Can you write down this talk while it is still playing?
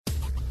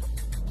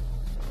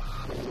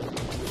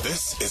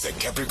This is a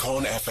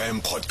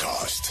CapricornFM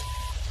podcast.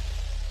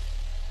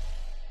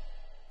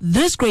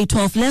 This grade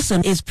 12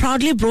 lesson is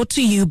proudly brought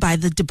to you by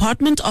the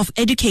Department of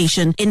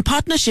Education in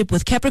partnership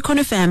with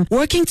CapricornFM.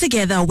 Working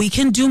together, we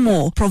can do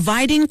more,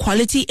 providing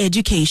quality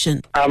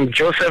education. I'm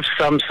Joseph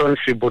Samson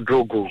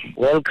Sibudugu.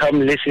 Welcome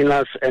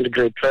listeners and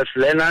grade 12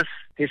 learners.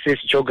 This is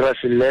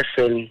geography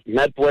lesson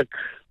network,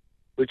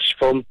 which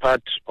form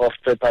part of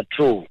paper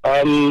 2.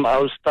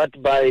 I'll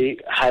start by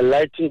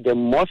highlighting the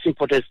most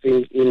important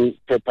thing in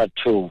paper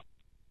 2,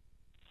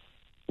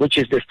 which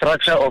is the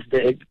structure of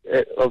the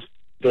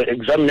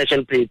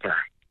examination paper.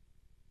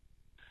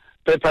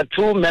 Paper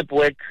 2 map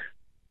work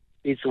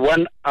is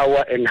 1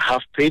 hour and a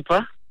half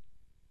paper,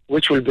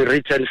 which will be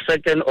written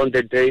second on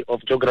the day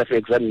of geography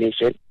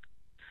examination.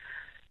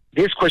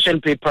 This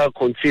question paper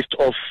consists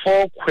of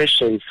 4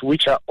 questions,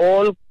 which are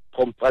all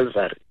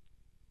compulsory,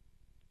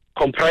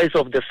 comprised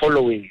of the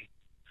following.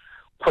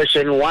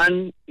 Question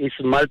 1 is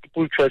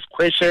multiple choice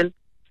question,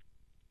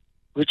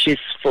 which is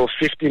for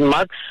 15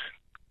 marks.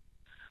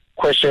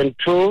 Question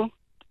 2,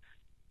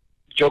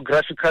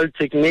 geographical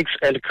techniques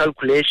and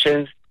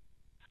calculations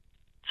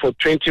for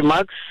 20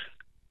 marks.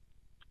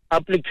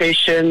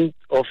 Application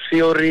of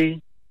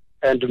theory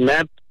and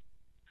map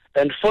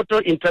and photo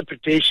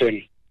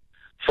interpretation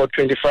for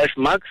 25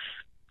 marks.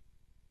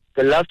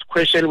 The last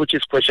question, which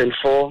is question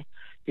 4,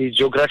 is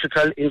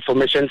geographical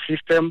information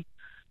system,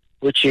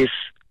 which is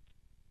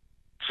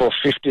for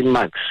 15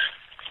 marks.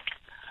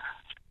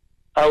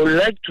 I would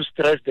like to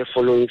stress the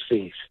following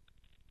things.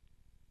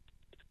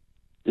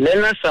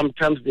 Learners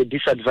sometimes they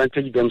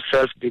disadvantage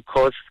themselves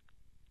because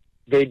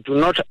they do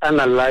not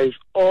analyze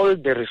all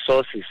the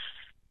resources.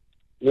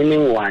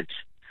 Meaning what?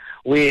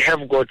 We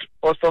have got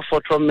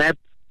orthophoto map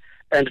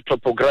and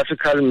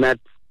topographical map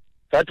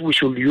that we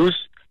should use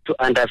to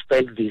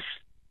understand this,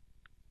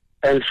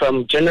 and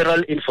some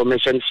general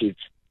information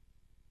sheets.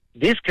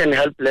 This can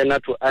help learner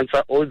to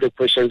answer all the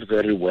questions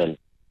very well.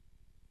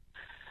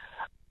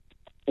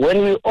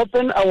 When we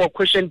open our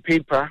question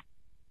paper,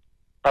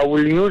 I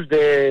will use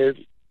the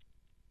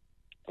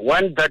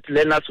one that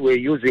learners were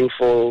using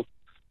for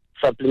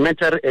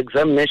supplementary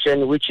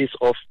examination, which is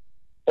of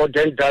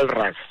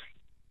Oden-Dalras.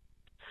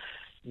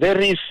 There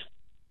is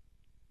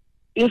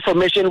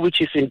information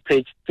which is in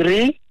page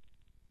 3,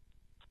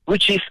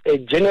 which is a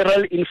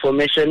general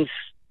information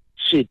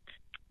sheet.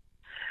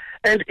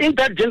 And in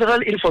that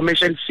general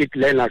information sheet,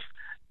 learners,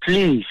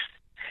 please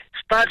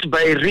start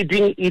by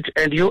reading it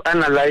and you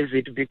analyze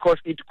it, because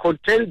it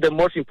contains the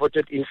most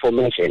important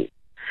information.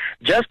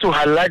 Just to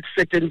highlight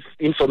certain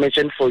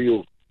information for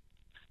you,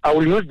 I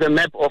will use the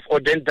map of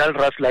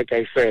Oden-Dalras like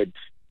I said.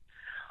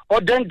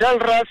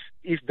 Oden-Dalras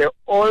is the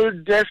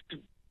oldest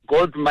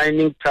gold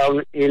mining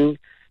town in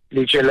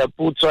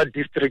Limpopo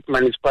district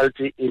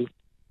municipality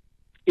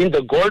in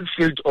the gold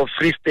field of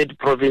Free State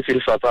province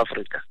in South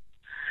Africa.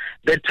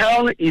 The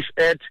town is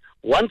at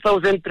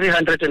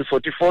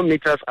 1,344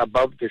 meters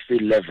above the sea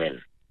level.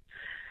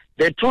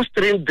 The 2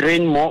 streams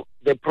drain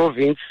the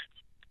province,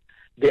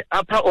 the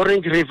Upper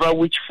Orange River,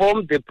 which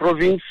form the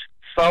province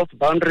south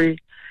boundary,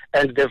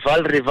 and the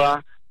Val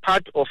River,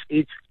 part of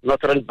its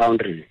northern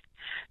boundary.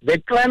 The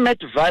climate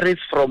varies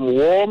from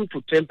warm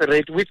to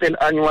temperate, with an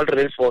annual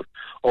rainfall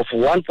of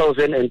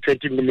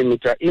 1,020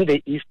 millimeters in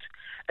the east,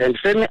 and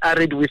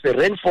semi-arid with a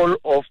rainfall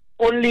of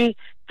only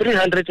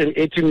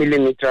 380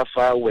 millimeters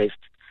far west.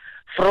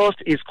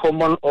 Frost is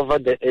common over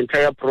the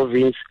entire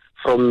province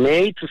from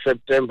May to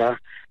September,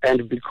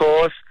 and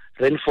because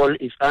rainfall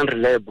is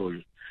unreliable,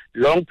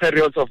 long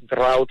periods of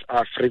drought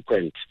are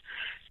frequent.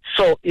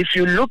 So if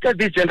you look at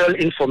this general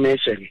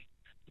information,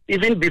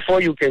 even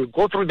before you can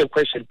go through the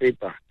question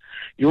paper,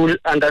 you will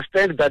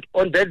understand that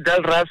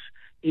Oden-Dalras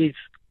is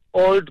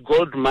old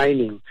gold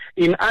mining.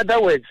 In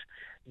other words,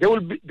 there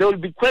will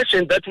be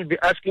questions that will be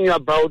asking you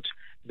about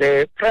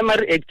the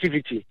primary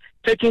activity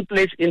taking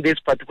place in this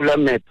particular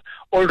map.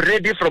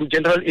 Already from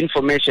general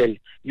information,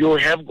 you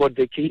have got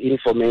the key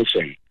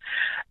information.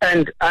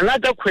 And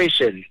another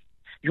question,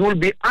 you will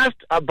be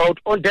asked about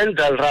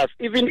Oden-Dalras,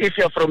 even if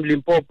you're from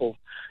Limpopo,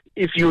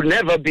 if you've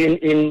never been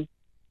in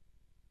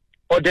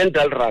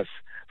Oden-Dalras.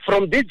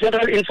 From this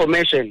general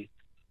information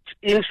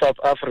in South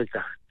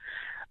Africa,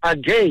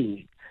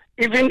 again,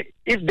 even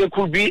if there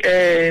could be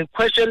a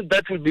question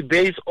that will be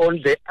based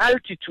on the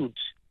altitude,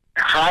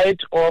 height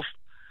of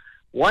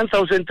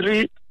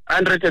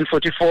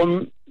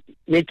 1,344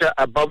 meters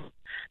above,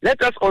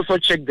 let us also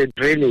check the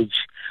drainage.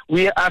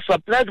 We are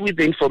supplied with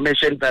the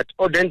information that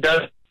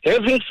Oden-Dalras.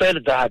 Having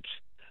said that,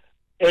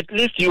 at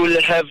least you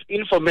will have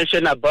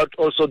information about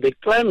also the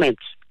climate,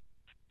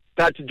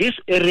 that this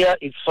area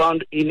is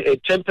found in a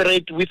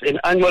temperate with an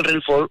annual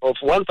rainfall of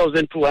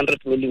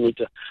 1,200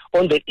 millimeters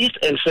on the east,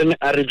 and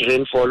semi-arid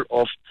rainfall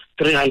of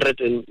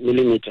 300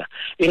 millimeters.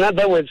 In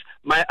other words,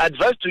 my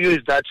advice to you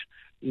is that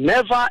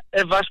never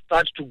ever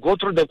start to go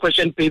through the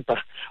question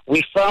paper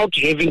without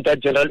having that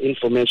general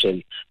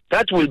information.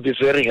 That will be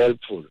very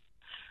helpful.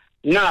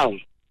 Now,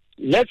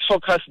 let's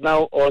focus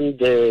now on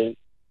the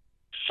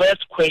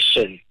first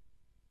question.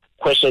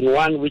 Question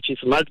 1, which is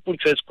multiple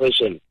choice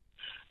question.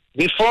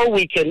 before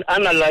we can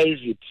analyze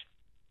it,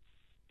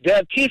 there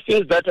are key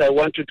things that I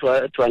want you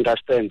to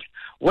understand.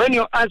 When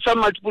you answer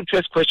multiple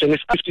choice question,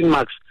 it's 15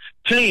 marks.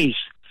 Please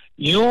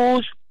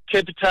use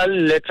capital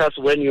letters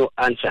when you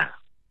answer.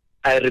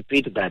 I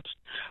repeat that.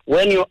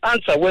 When you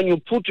answer, when you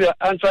put your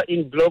answer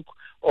in block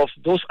of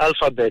those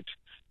alphabets,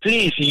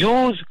 please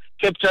use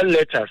capital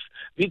letters,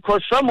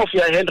 because some of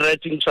your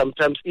handwriting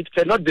sometimes it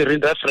cannot be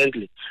reader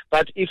friendly.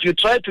 But if you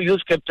try to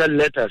use capital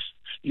letters,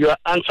 your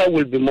answer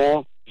will be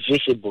more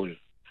visible.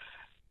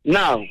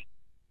 Now,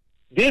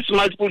 this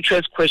multiple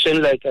choice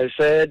question, like I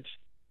said,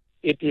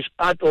 it is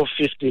out of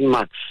 15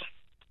 marks.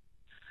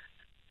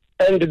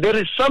 And there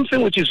is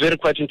something which is very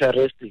quite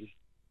interesting.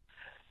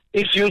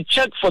 If you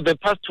check for the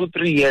past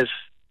 2-3 years,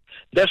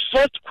 the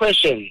first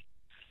question,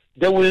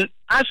 they will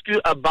ask you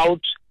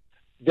about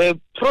the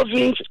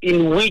province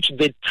in which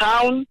the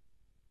town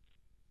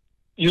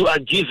you are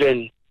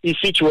given is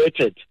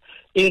situated.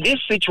 In this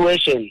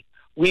situation,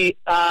 we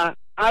are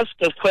asked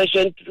a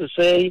question to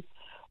say,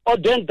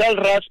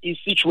 Odendaelras is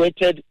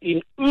situated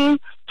in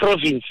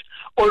province.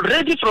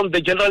 Already from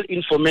the general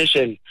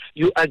information,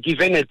 you are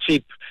given a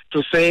tip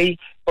to say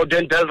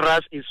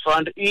Odendaelras is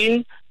found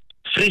in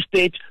Free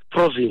State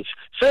province.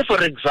 Say,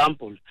 for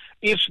example,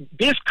 if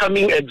this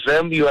coming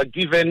exam you are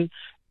given,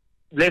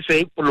 let's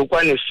say,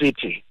 Polokwane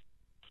City,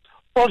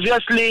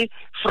 obviously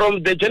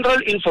from the general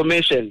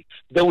information,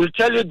 they will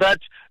tell you that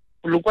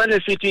Polokwane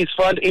City is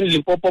found in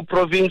Limpopo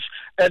province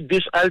at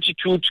this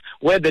altitude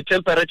where the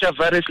temperature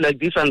varies like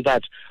this and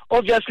that.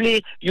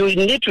 Obviously, you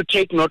need to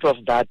take note of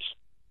that.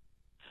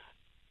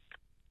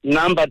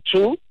 Number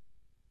 2,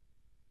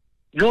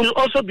 you will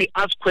also be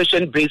asked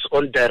questions based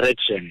on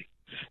direction.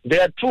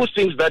 There are 2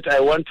 things that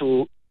I want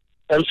to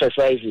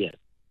emphasize here.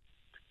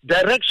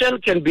 Direction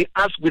can be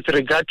asked with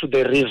regard to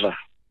the river.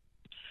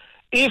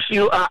 If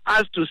you are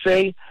asked to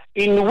say,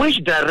 in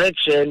which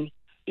direction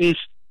is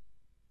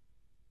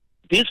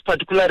this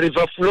particular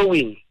river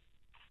flowing,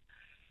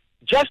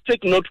 just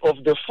take note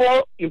of the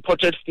 4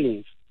 important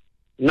things.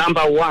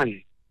 Number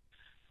 1,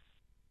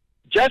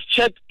 just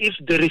check if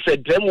there is a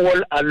dam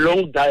wall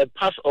along the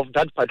path of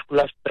that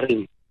particular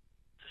stream.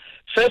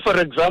 Say, for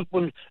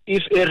example,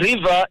 if a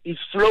river is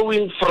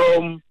flowing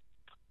from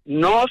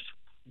north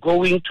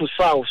going to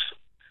south,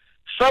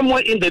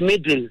 somewhere in the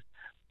middle,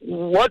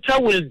 water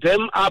will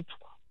dam up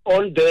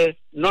on the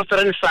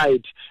northern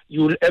side.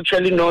 You will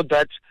actually know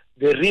that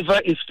the river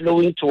is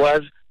flowing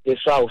towards the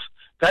south.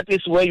 That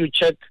is where you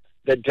check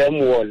the dam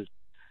wall.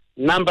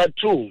 Number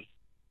 2,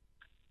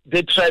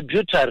 the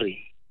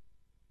tributary.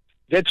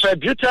 The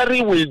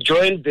tributary will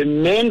join the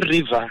main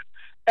river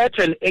at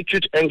an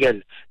acute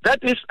angle.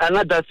 That is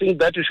another thing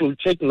that you should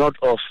take note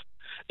of.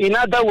 In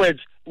other words,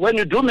 when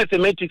you do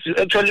mathematics, you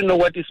actually know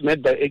what is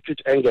meant by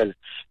acute angle.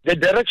 The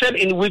direction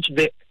in which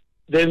the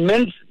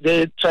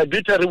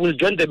tributary will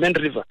join the main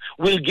river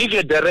will give you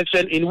a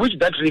direction in which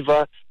that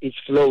river is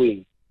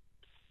flowing.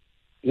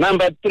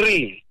 Number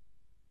 3,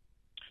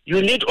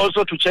 you need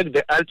also to check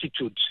the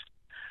altitude,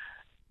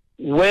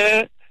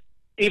 where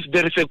if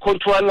there is a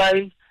contour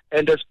line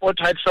and a spot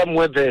height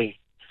somewhere there,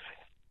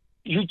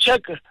 you check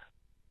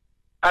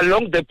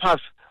along the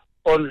path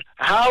on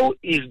how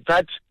is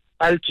that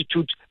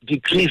altitude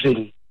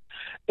decreasing.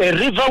 A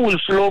river will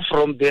flow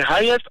from the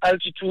highest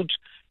altitude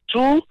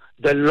to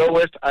the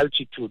lowest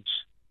altitude.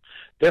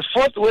 The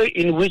 4th way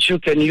in which you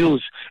can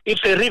use,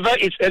 if a river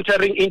is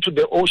entering into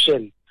the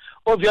ocean,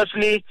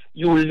 obviously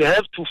you will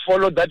have to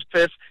follow that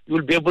path. You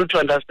will be able to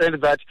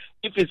understand that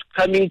if it's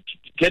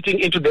getting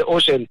into the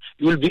ocean,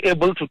 you will be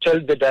able to tell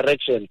the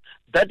direction.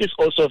 That is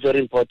also very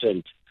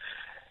important.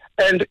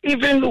 And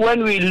even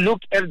when we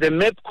look at the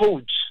map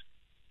code,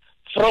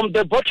 from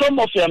the bottom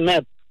of your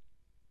map,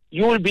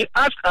 you will be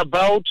asked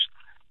about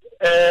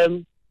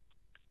the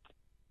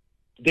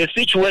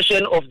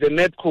situation of the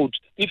map code.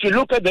 If you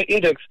look at the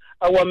index,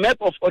 our map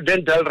of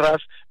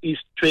Odendaelras is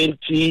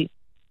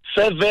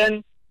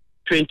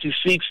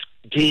 2726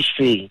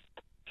 DC.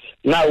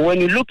 Now,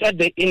 when you look at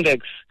the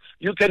index,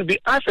 you can be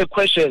asked a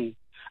question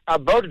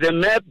about the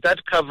map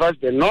that covers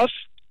the north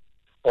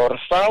or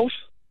south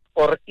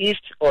or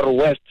east or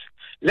west.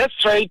 Let's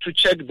try to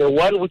check the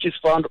one which is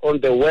found on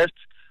the west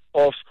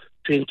of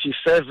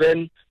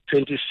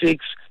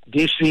 2726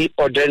 DC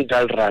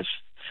Odendaelras.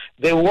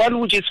 The one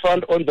which is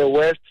found on the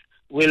west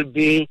will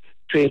be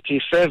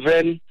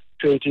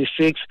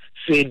 2726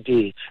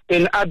 CD.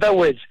 In other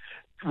words,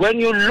 when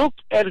you look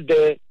at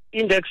the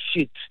index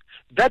sheet,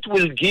 that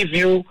will give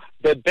you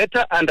the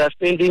better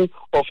understanding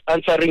of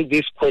answering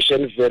this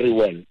question very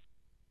well.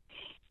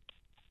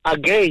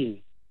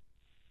 Again,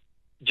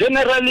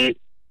 generally,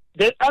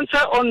 the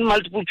answer on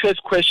multiple choice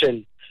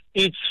question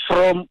is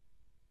from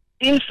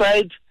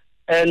inside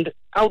and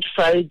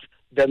outside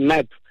the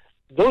map.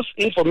 Those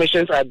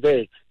informations are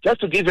there.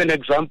 Just to give an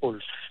example,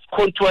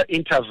 contour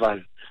interval.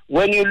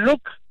 When you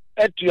look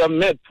at your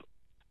map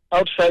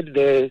outside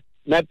the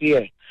map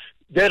here,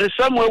 there is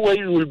somewhere where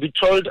you will be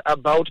told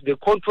about the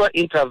contour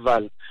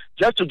interval.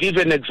 Just to give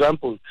an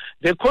example,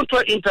 the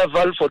contour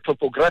interval for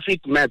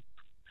topographic map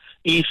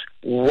is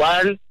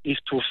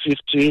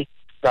 1:50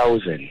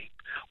 6,000,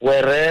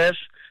 whereas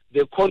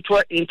the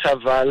contour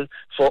interval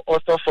for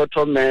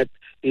orthophoto map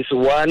is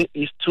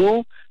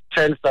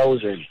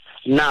 1:10,000.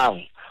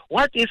 Now,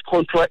 what is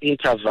contour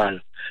interval?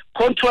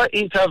 Contour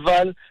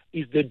interval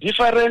is the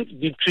difference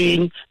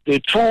between the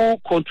two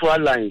contour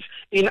lines.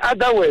 In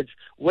other words,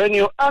 when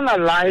you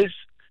analyze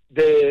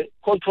the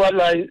contour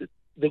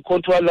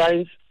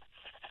lines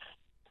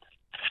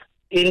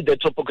in the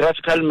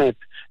topographical map,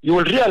 you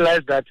will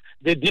realize that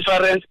the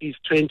difference is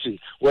 20,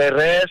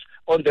 whereas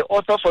on the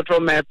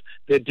orthophoto map,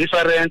 the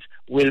difference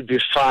will be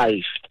 5.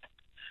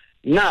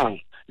 Now,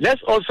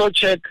 let's also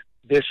check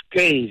the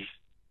scale.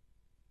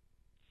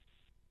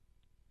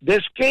 The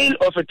scale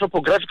of a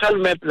topographical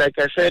map, like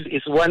I said,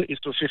 is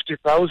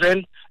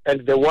 1:50,000,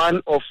 and the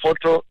one of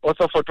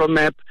orthophoto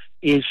map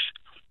is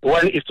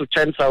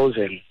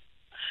 1:10,000.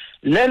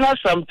 Learners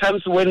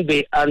sometimes, when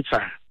they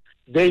answer,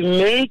 they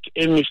make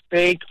a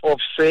mistake of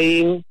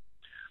saying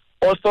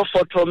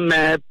orthophoto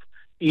map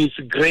is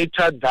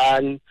greater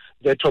than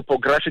the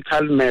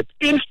topographical map,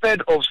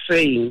 instead of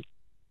saying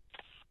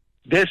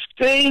the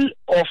scale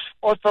of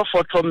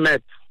orthophoto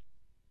map,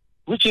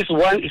 which is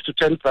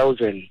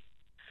 1:10,000,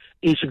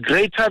 is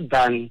greater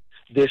than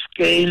the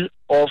scale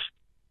of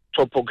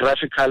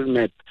topographical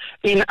map.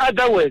 In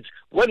other words,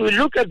 when we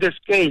look at the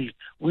scale,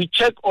 we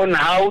check on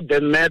how the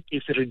map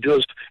is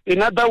reduced.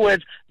 In other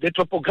words, the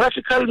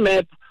topographical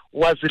map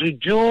was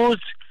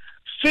reduced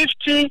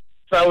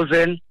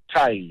 50,000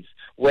 times,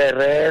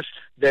 whereas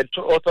the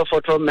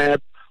orthophoto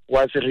map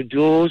was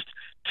reduced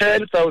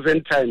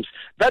 10,000 times.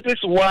 That is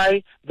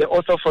why the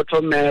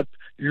orthophoto map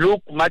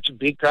look much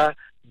bigger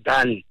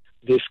than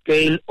the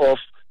scale of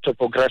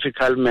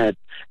topographical map.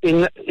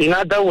 In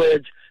other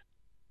words,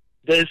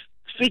 the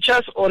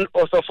features on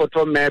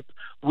orthophoto map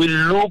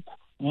will look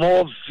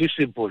more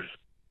visible.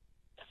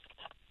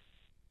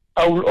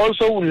 I would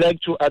also like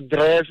to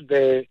address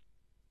the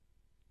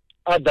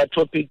other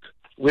topic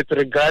with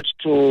regard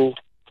to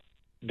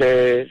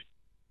the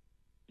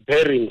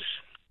bearings.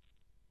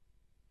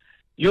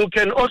 You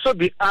can also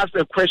be asked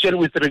a question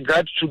with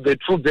regard to the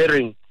true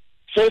bearing.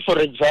 Say, for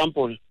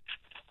example,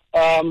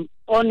 on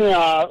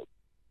your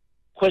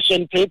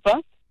question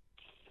paper,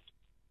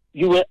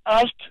 you were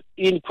asked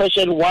in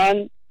question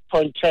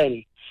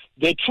 1.10,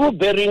 the true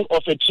bearing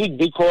of a trig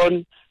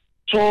beacon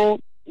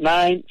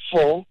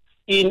 294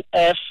 in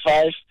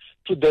F5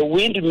 to the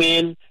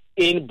windmill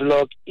in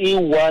block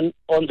E1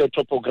 on the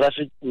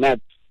topographic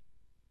map.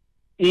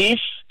 If,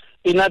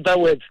 in other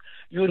words,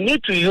 you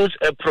need to use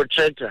a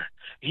protractor.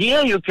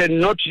 Here you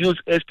cannot use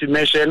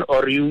estimation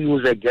or you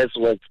use a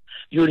guesswork.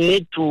 You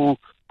need to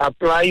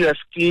apply your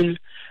skill,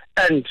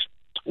 and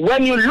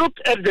when you look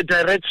at the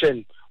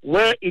direction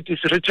where it is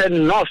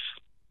written north,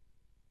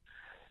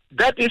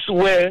 that is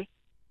where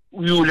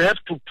we will have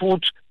to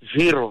put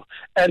 0,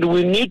 and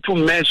we need to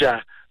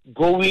measure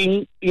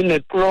going in a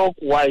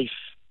clockwise.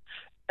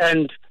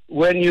 And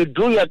when you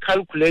do your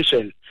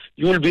calculation,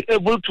 you will be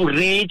able to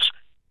reach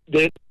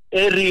the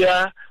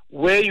area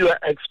where you are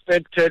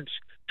expected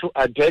to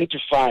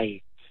identify.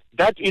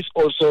 That is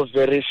also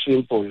very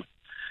simple.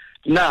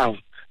 Now,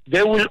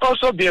 there will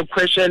also be a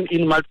question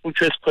in multiple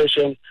choice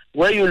question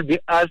where you will be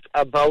asked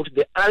about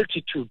the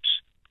altitude.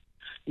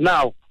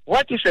 Now,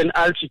 what is an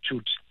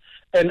altitude?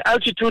 An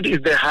altitude is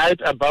the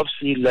height above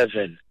sea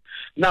level.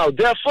 Now,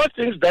 there are 4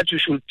 things that you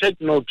should take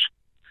note.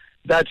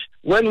 That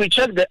when we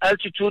check the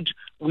altitude,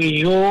 we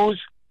use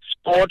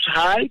spot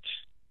height,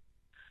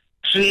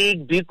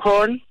 trig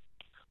beacon,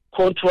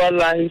 contour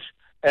lines,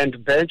 and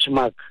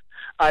benchmark.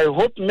 I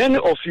hope many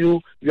of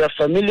you are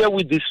familiar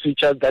with these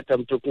features that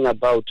I'm talking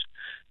about.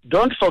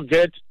 Don't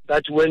forget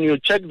that when you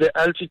check the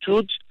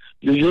altitude,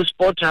 you use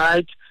spot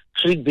height,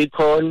 trig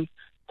beacon,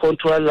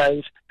 contour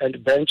lines, and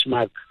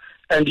benchmark,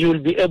 and you will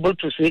be able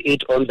to see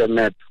it on the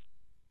map.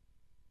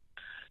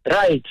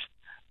 Right.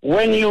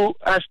 When you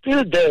are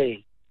still there,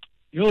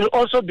 you will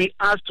also be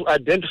asked to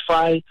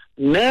identify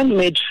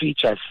man-made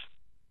features.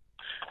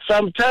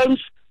 Sometimes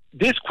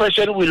this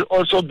question will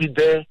also be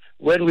there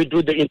when we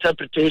do the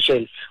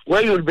interpretation,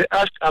 where you will be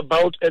asked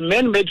about a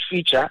man-made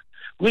feature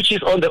which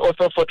is on the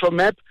orthophoto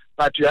map,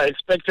 but you are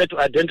expected to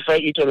identify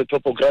it on a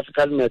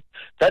topographical map.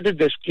 That is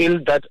the skill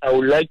that I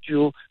would like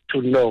you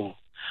to know.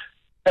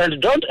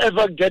 And don't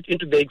ever get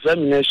into the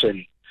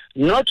examination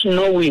not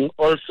knowing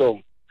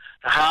also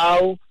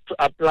how to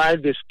apply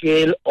the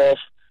scale of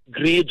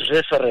grid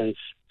reference.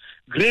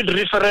 Grid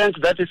reference,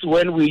 that is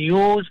when we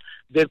use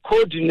the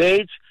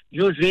coordinates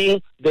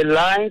using the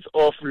lines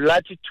of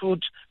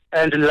latitude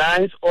and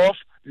lines of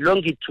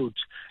longitude.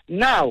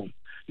 Now,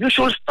 you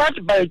should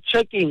start by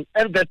checking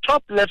at the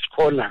top left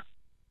corner.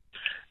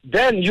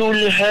 Then you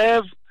will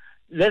have,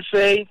 let's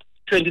say,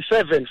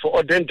 27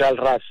 for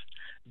Odendalras.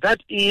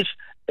 That is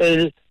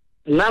a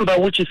number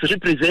which is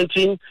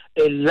representing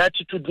a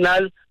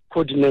latitudinal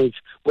coordinate,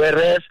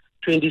 whereas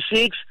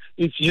 26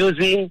 is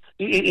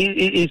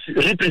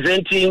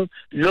representing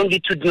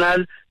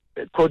longitudinal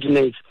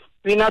coordinates.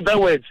 In other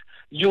words,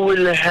 you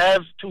will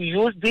have to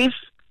use this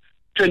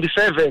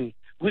 27,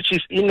 which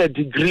is in a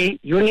degree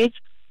unit.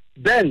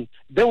 Then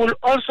there will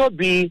also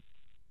be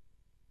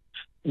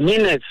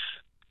minutes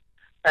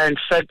and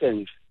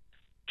seconds.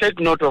 Take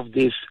note of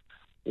this.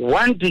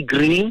 1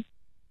 degree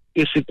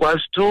is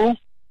equals to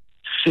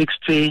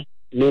 60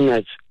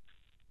 minutes,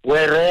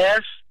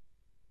 whereas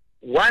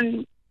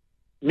 1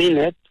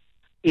 minute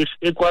is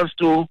equals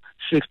to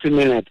 60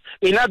 minutes.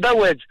 In other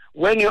words,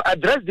 when you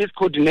address these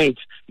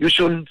coordinates, you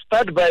should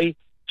start by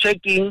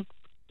checking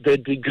the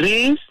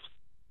degrees,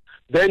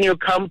 then you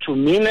come to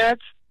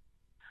minutes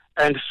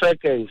and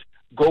seconds,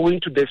 going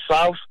to the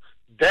south,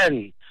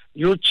 then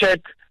you check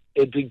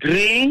a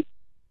degree,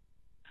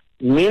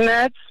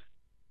 minutes,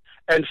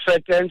 and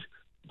seconds,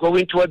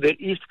 going toward the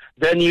east,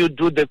 then you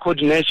do the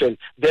coordination.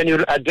 Then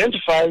you'll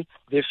identify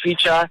the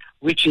feature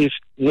which is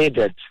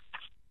needed.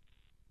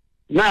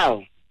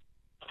 Now,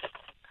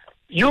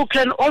 you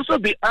can also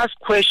be asked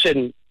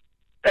question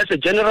as a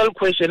general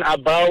question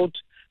about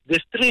the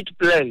street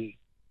plan.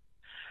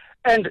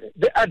 And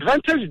the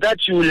advantage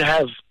that you will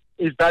have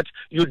is that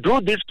you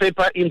do this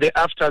paper in the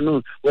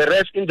afternoon,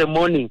 whereas in the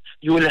morning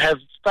you will have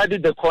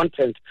studied the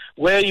content,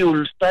 where you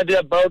will study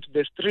about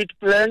the street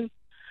plan.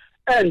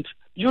 And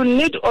you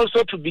need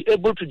also to be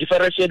able to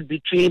differentiate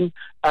between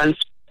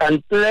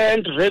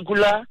unplanned,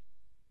 regular,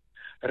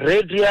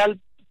 radial,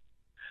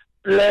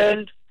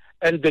 planned,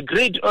 and the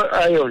grid or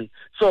iron.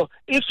 So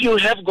if you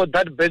have got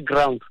that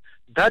background,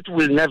 that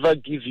will never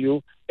give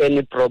you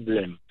any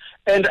problem.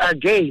 And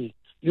again,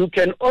 you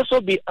can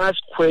also be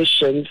asked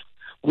questions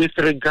with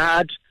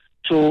regard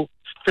to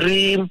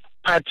stream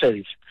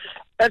patterns.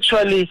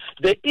 Actually,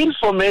 the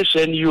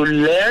information you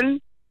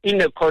learn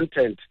in a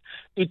content,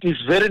 it is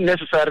very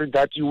necessary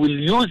that you will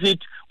use it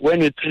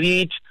when you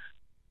treat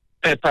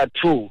paper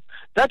 2.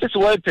 That is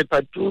why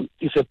paper 2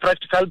 is a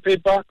practical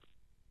paper,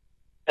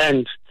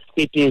 and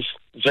it is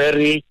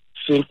very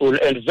simple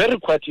and very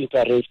quite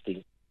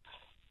interesting.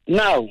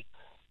 Now,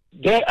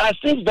 there are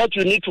things that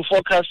you need to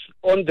focus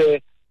on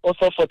the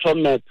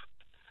orthophoto map,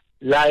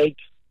 like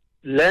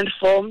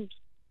landforms,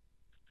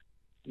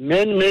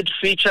 man-made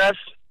features.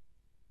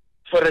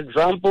 For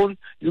example,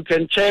 you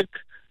can check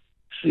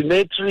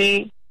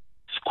cemetery,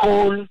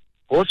 school,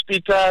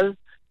 hospital,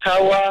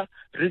 tower,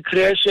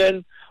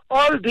 recreation,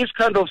 all these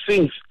kind of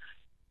things.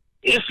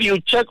 If you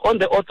check on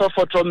the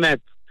orthophoto map,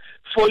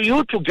 for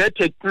you to get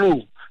a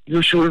clue,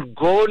 you should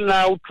go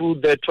now to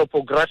the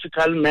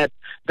topographical map.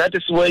 That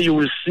is where you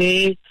will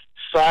see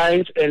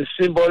signs and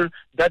symbols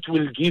that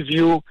will give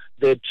you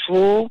the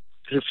true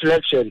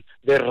reflection,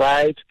 the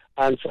right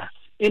answer.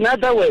 In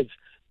other words,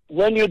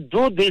 when you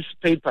do this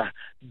paper,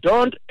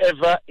 don't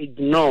ever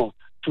ignore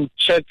to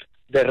check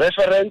the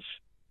reference,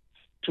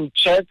 to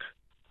check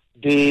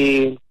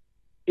the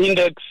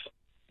index.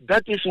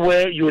 That is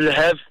where you will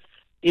have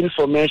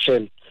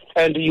information,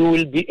 and you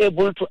will be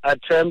able to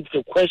attempt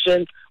the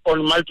question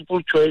on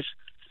multiple choice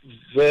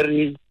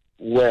very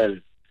well.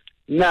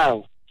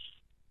 Now,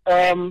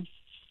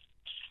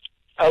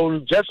 I will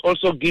just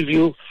also give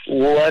you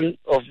one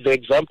of the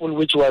example,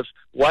 which was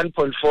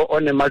 1.4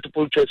 on a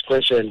multiple choice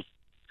question.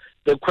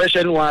 The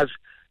question was,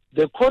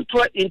 the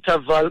contour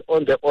interval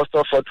on the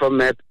orthophoto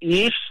map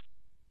is,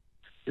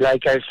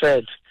 like I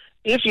said,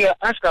 if you are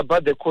asked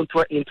about the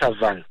contour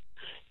interval,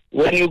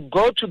 when you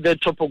go to the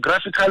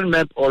topographical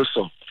map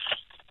also,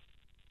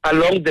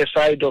 along the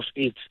side of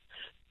it,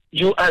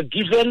 you are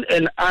given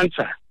an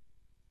answer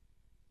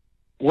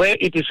where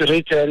it is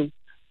written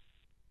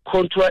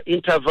contour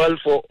interval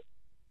for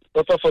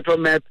orthophoto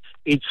map,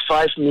 it's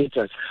 5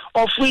 meters,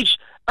 of which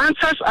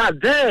answers are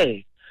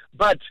there,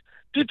 but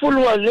people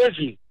who are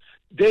lazy,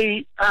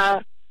 they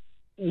are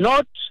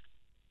not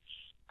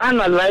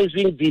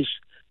analyzing this.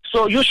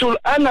 So you should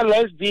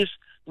analyze this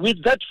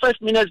with that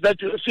 15 minutes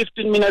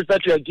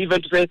that you are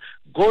given to say,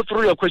 go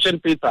through your question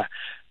paper.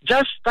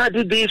 Just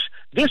study this.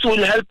 This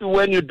will help you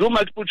when you do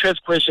multiple choice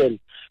question.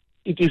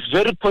 It is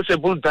very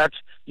possible that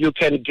you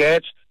can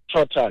get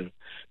total.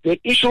 The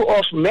issue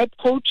of map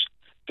code,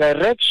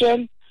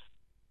 direction,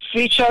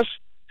 features,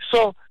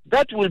 so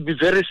that will be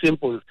very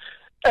simple.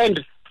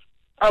 And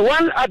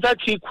one other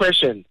key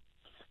question,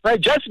 by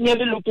just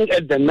merely looking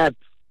at the map,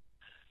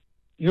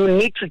 you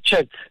need to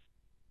check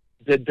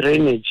the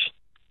drainage.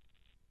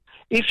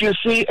 If you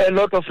see a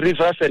lot of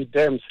rivers and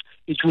dams,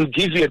 it will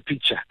give you a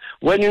picture.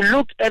 When you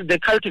look at the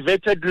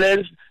cultivated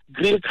lands,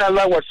 green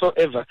color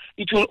whatsoever,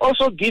 it will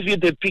also give you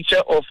the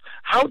picture of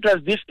how does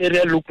this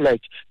area look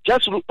like.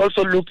 Just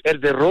also look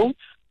at the roads.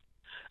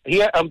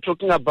 Here I'm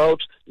talking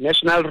about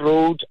national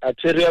road,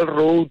 arterial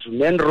road,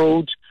 main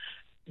road.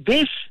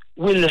 This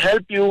will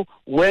help you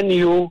when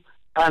you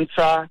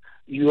answer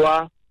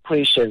your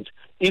questions.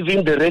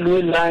 Even the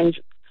railway lines,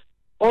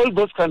 all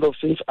those kind of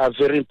things are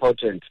very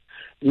important.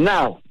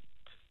 Now,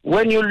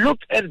 when you look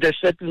at the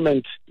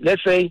settlement,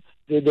 let's say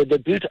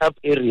the built-up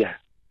area,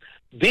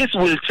 this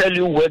will tell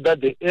you whether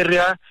the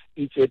area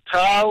is a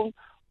town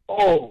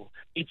or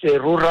it's a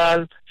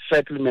rural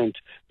settlement.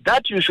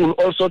 That you should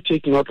also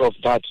take note of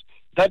that.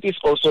 That is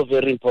also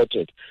very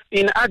important.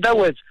 In other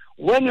words,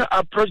 when you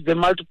approach the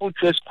multiple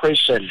choice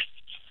question,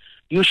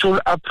 you should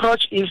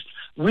approach it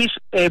with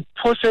a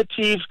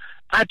positive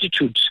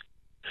attitude,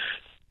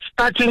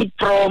 starting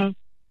from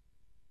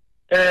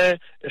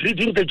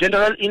reading the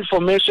general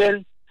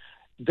information,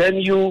 then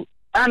you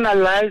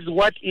analyze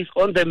what is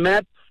on the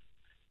map,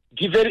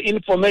 given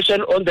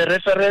information on the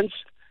reference.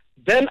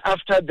 Then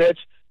after that,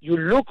 you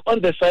look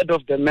on the side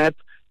of the map.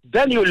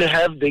 Then you'll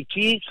have the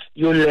key.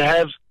 You'll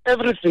have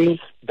everything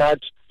that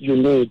you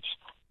need.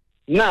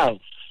 Now,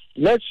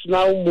 let's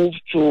now move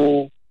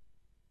to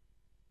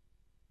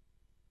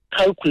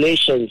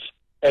calculations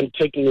and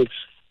techniques.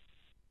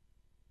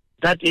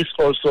 That is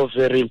also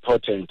very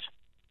important.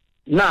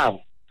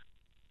 Now,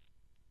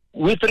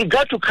 with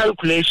regard to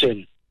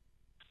calculation,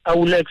 I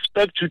will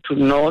expect you to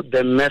know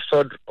the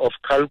method of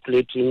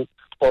calculating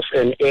of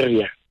an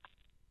area.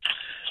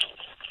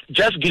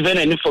 Just given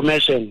an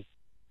information,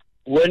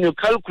 when you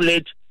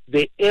calculate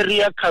the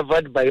area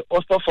covered by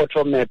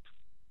orthophoto map,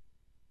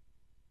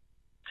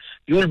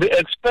 you will be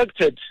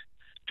expected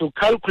to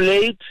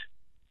calculate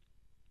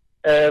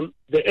the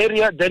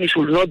area, then you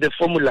should know the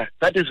formula.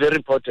 That is very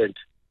important.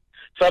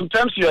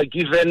 Sometimes you are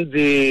given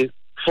the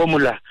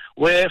formula,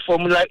 where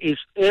formula is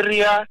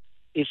area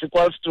is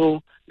equals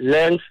to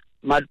length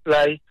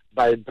multiply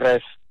by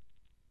breadth.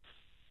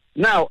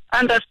 Now,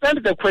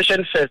 understand the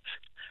question first.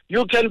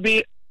 You can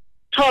be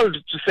told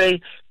to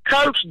say,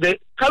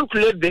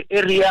 calculate the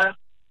area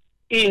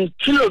in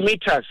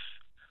kilometers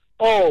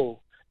or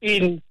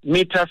in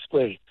meters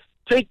square.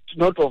 Take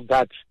note of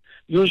that.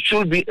 You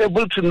should be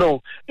able to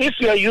know. If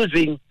you are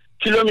using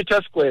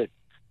kilometer square,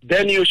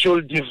 then you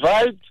should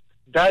divide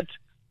that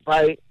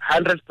by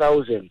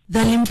 100,000.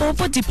 The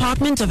Limpopo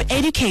Department of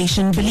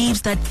Education believes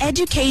that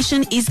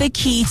education is the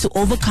key to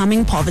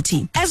overcoming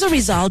poverty. As a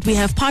result, we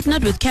have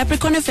partnered with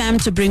Capricorn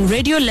FM to bring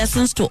radio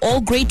lessons to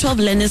all grade 12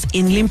 learners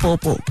in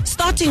Limpopo.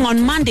 Starting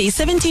on Monday,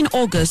 17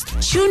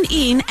 August, tune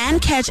in and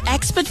catch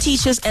expert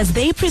teachers as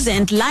they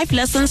present live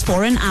lessons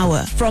for an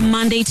hour. From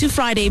Monday to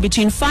Friday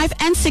between 5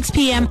 and 6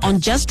 p.m.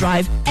 on Just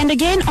Drive, and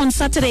again on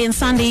Saturday and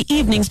Sunday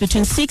evenings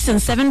between 6 and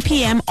 7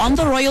 p.m. on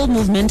the Royal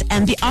Movement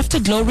and the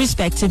Afterglow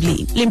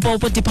respectively.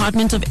 Limpopo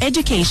Department of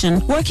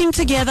Education, working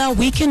together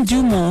we can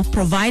do more,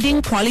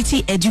 providing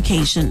quality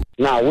education.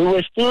 Now, we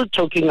were still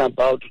talking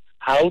about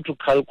how to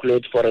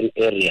calculate for an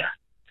area.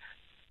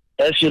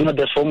 As you know,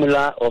 the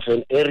formula of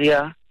an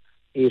area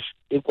is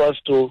equals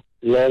to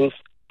length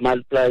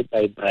multiplied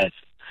by breadth.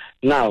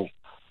 Now,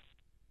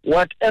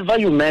 whatever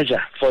you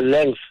measure for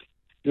length,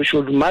 you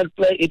should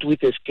multiply it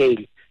with a scale.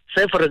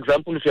 Say, for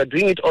example, if you are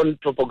doing it on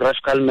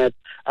topographical map,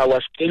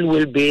 our scale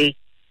will be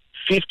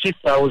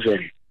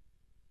 50,000.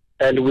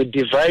 And we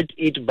divide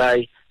it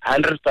by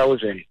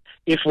 100,000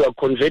 if we are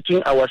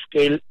converting our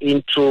scale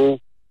into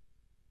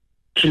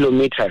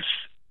kilometers.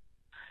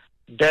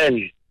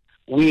 Then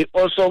we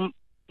also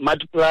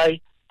multiply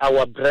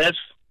our breadth.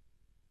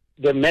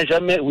 The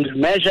measurement will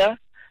measure,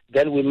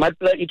 then we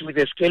multiply it with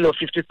a scale of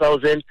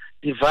 50,000,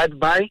 divide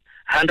by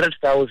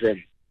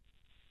 100,000.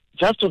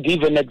 Just to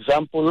give an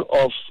example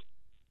of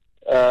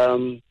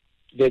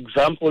the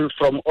example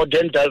from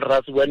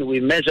Odendalras, when we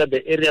measure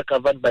the area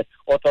covered by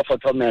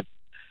orthophoto map,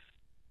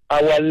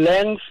 our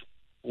length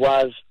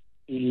was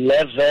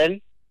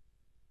 11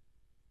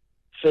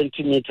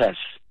 centimeters.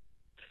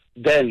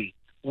 Then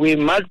we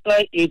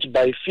multiply it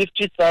by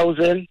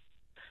 50,000,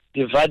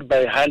 divide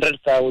by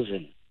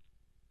 100,000.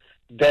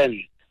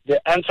 Then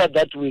the answer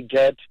that we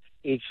get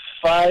is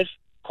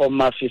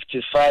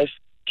 5,55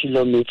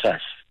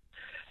 kilometers.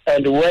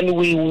 And when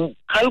we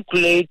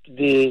calculate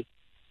the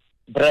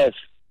breadth,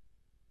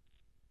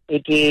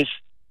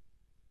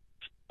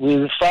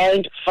 we'll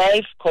find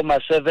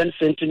 5,7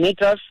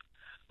 centimeters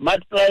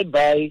multiplied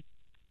by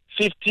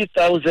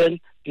 50,000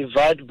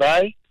 divided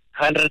by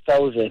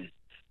 100,000.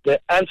 The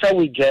answer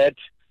we get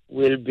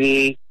will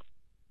be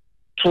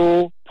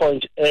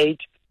 2.8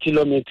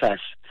 kilometers.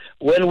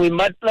 When we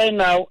multiply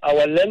now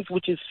our length,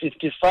 which is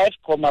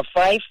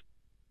 55,5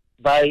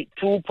 by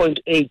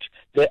 2.8,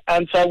 the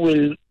answer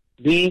will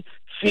be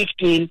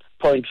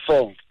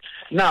 15.4.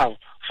 Now,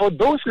 for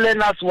those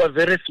learners who are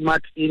very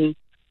smart in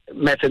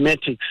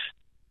mathematics,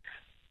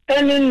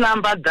 any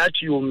number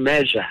that you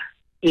measure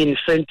in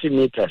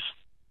centimeters,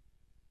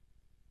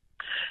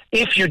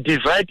 if you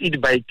divide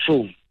it by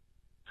 2,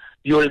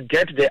 you will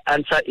get the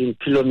answer in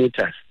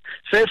kilometers.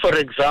 Say, for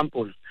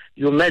example,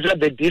 you measure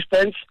the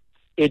distance,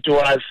 it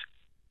was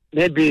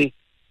maybe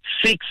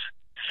 6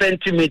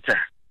 centimeters.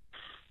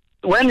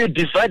 When you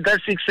divide that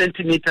 6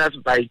 centimeters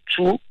by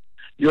 2,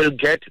 you will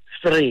get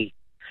 3.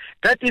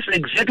 That is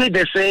exactly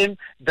the same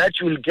that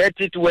you will get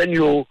it when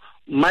you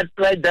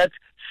multiply that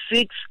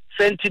 6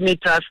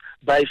 centimeters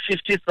by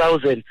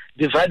 50,000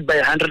 divided by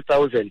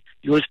 100,000.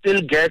 You will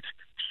still get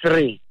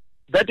 3.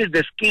 That is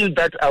the skill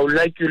that I would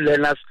like you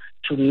learners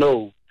to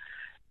know.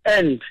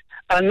 And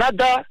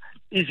another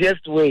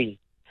easiest way,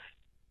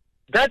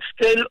 that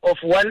scale of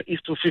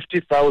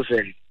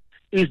 1:50,000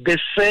 is the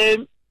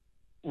same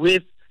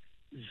with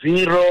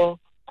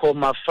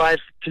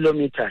 0.5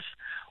 kilometers.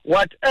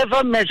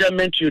 Whatever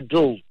measurement you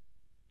do,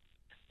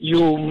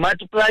 you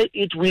multiply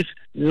it with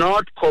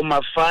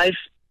 0.5,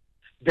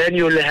 then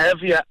you'll have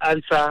your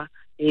answer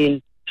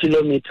in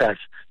kilometers.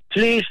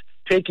 Please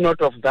take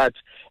note of that.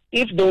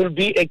 if there will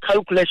be a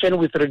calculation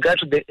with regard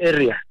to the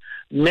area,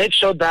 make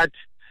sure that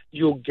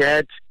you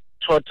get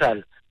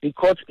total,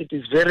 because it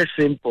is very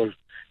simple.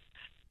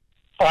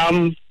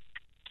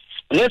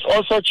 Let's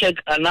also check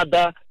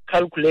another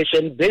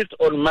calculation based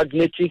on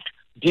magnetic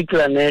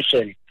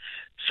declination.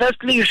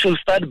 Firstly, you should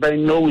start by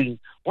knowing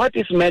what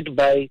is meant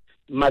by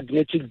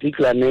magnetic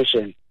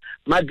declination.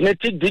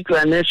 Magnetic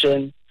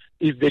declination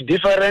is the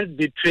difference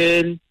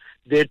between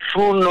the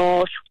true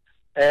north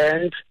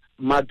and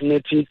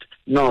magnetic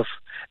north.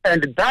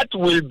 And that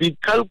will be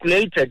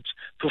calculated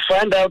to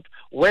find out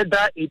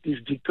whether it is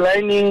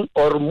declining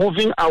or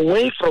moving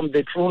away from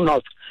the true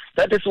north.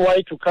 That is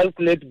why to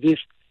calculate this,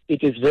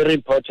 it is very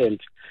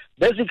important.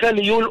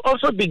 Basically, you will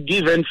also be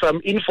given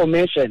some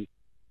information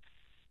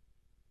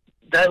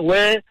that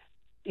where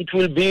it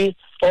will be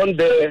on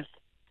the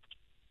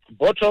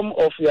bottom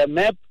of your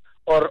map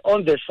or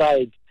on the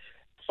side.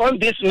 On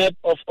this map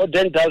of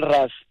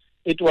Odendalras,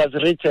 it was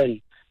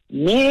written,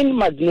 mean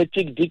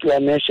magnetic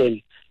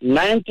declination,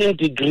 19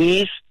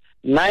 degrees,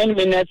 9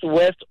 minutes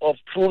west of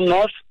true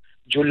north,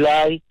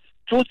 July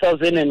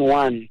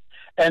 2001.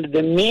 And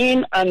the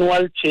mean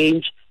annual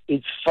change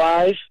is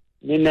 5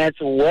 minutes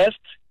west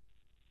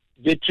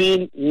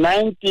between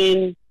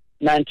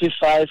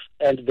 1995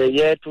 and the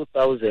year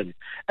 2000.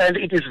 And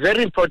it is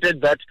very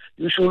important that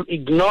you should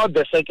ignore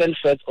the second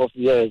set of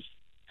years.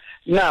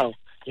 Now,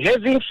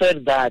 having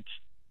said that,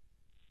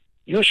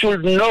 you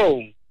should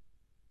know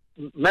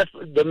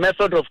the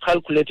method of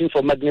calculating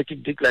for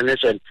magnetic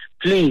declination.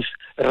 Please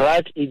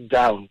write it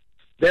down.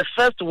 The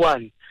first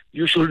one,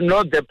 you should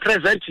know the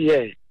present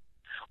year,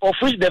 of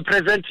which the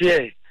present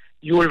year,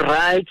 you will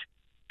write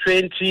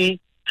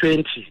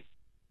 2020.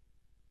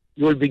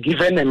 You will be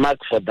given a mark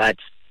for that.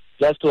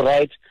 Just to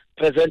write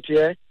present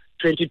year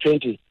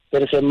 2020.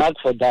 There is a mark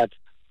for that.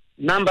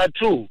 Number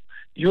two,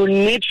 you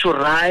need to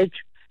write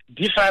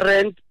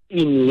different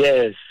in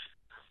years.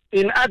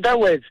 In other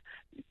words,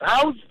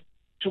 how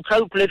to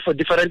calculate for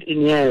different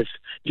in years?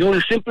 You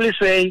will simply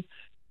say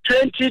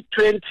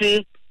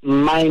 2020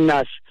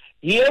 minus.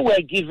 Here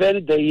we're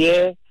given the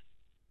year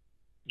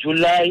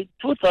July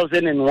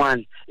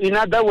 2001. In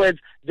other words,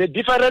 the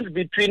difference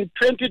between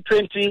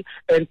 2020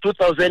 and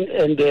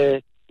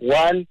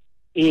 2001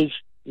 is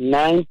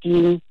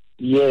 19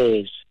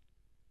 years.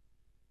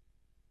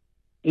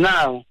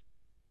 Now,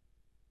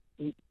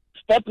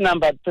 step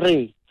number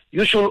 3,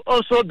 you should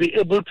also be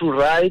able to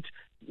write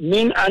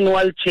mean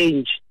annual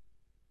change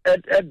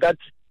at that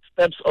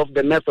steps of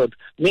the method.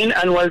 Mean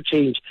annual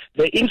change.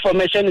 The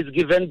information is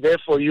given there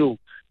for you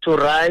to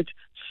write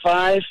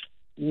 5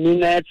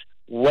 minutes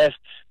west.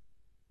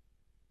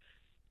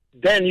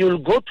 Then you'll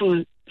go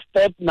to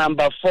step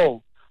number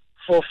 4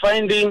 for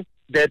finding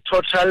the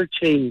total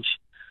change.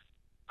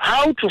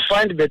 How to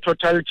find the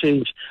total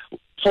change?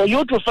 For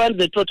you to find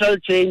the total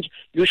change,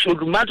 you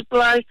should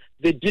multiply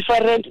the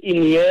difference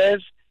in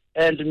years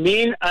and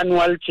mean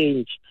annual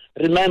change.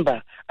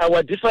 Remember,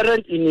 our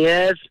difference in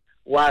years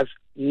was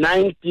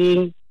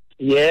 19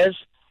 years,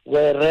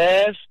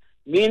 whereas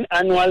mean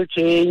annual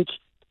change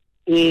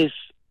is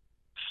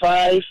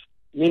 5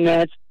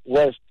 minutes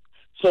west.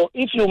 So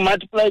if you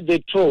multiply the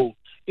two,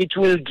 it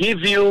will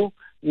give you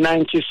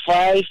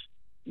 95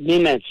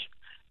 minutes.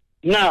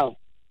 Now,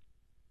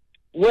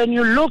 when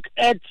you look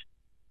at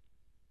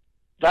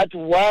that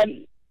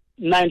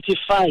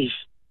 195,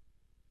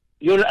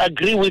 you'll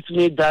agree with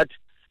me that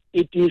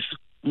it is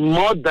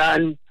more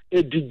than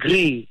a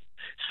degree.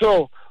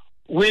 So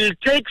we'll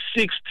take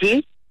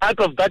 60 out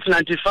of that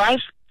 95.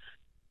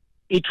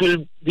 It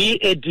will be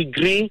a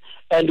degree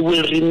and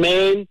will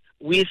remain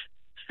with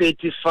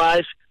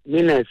 35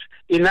 minutes.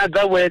 In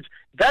other words,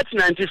 that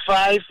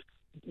 95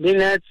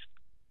 minutes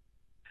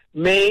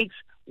makes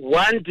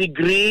 1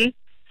 degree,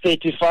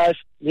 35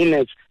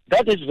 minutes.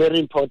 That is very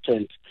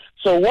important.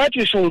 So what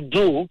you should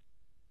do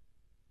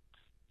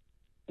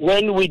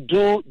when we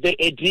do the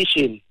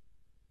addition,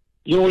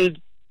 you will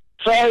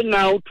try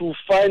now to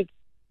find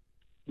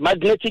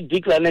magnetic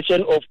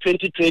declination of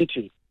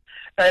 2020,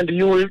 and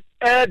you will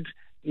add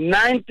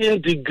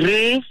 19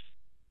 degrees,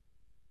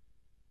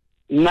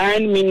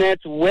 9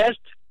 minutes west,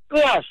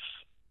 plus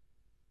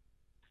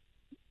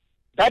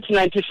that's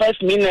 95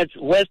 minutes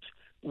west,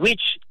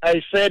 which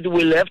I said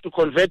we'll have to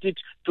convert it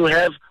to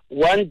have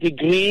 1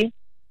 degree,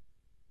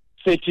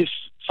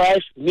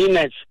 35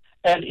 minutes,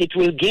 and it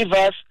will give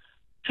us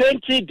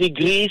 20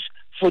 degrees,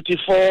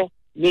 44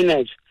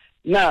 minutes.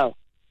 Now,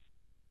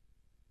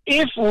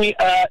 if we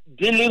are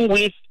dealing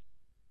with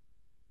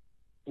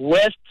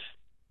west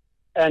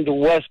and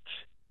west,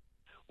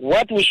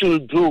 what we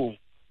should do,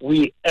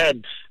 we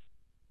add.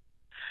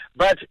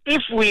 But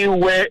if we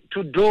were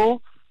to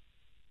do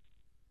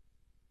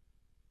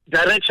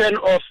direction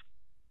of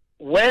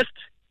west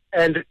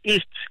and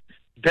east,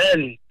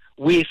 then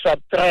we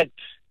subtract.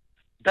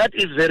 That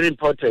is very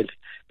important.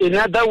 In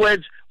other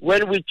words,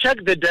 when we check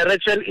the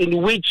direction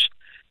in which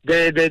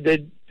the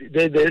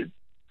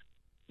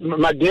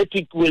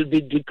magnetic will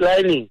be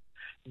declining,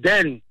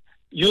 then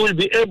you will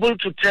be able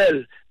to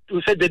tell,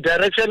 to say the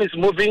direction is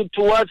moving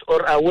towards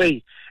or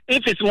away.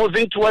 If it's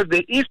moving towards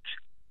the east,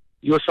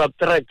 you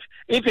subtract.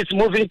 If it's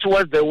moving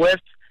towards the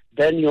west,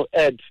 then you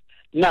add.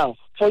 Now,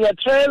 for your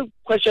trial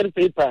question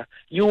paper,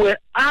 you were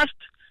asked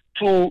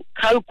to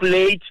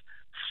calculate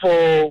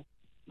for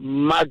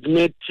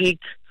magnetic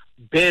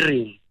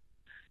bearing.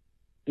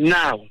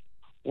 Now,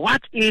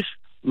 what is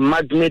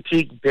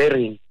magnetic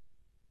bearing?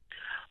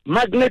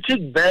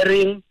 Magnetic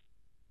bearing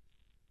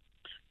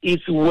is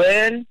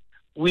when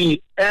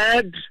we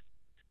add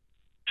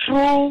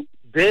true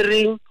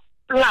bearing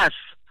plus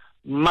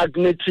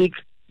magnetic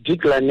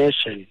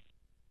declination.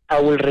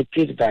 I will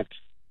repeat that.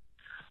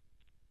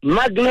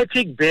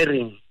 Magnetic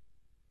bearing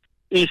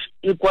is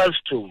equals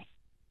to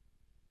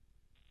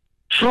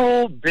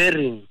true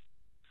bearing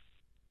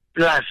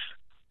plus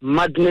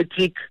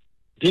magnetic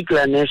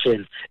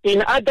declination.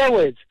 In other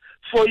words,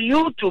 for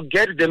you to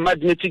get the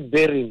magnetic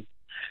bearing,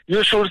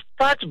 you should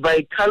start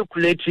by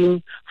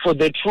calculating for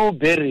the true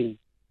bearing.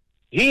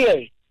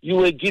 Here, you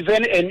were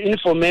given an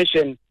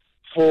information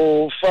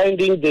for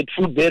finding the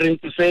true bearing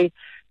to say,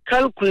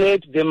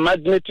 calculate the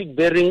magnetic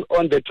bearing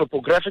on the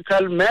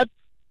topographical map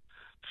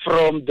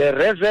from the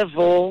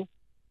reservoir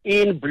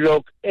in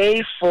block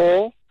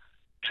A4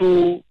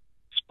 to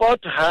spot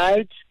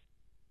height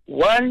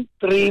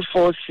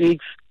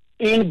 1346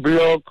 in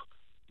block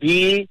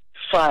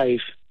B5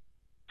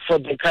 for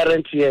the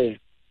current year.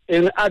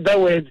 In other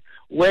words,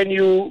 when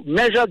you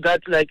measure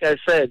that, like I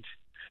said,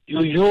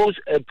 you use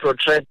a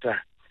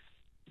protractor.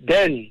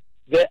 Then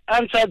the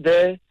answer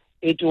there,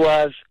 it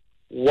was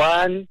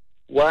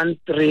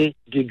 113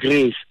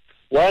 degrees,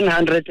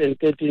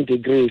 113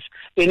 degrees.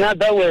 In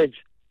other words,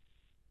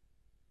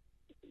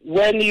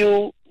 when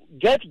you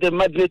get the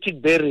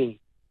magnetic bearing,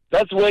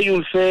 that's where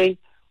you'll say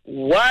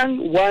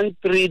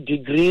 113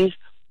 degrees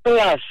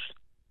plus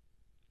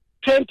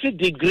 20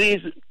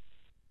 degrees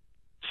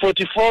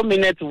 44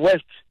 minutes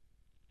west,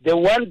 the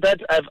one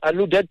that I've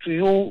alluded to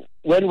you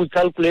when we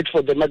calculate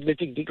for the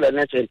magnetic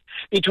declination.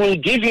 It will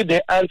give you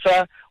the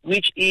answer,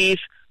 which is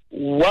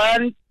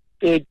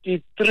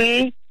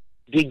 133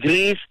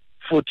 degrees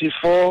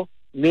 44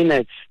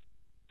 minutes.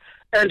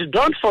 And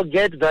don't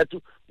forget that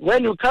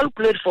when you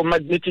calculate for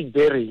magnetic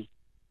bearing,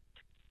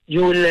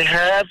 you will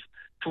have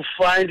to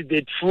find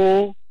the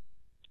true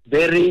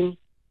bearing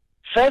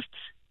first,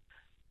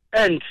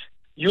 and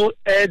you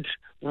add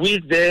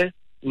with the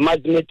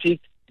magnetic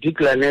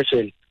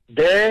declination.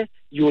 There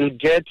you will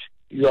get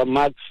your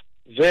marks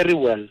very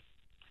well.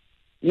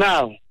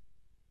 Now,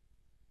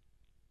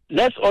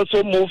 let's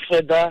also move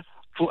further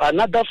to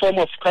another form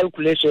of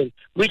calculation,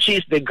 which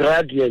is the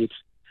gradient.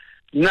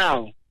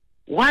 Now,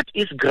 what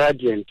is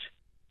gradient?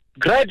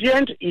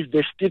 Gradient is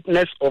the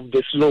steepness of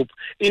the slope.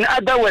 In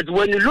other words,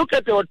 when you look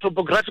at our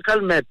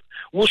topographical map,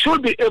 we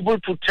should be able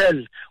to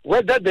tell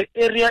whether the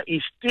area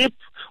is steep,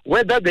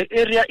 whether the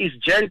area is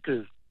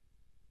gentle.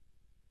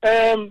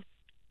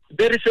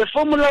 There is a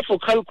formula for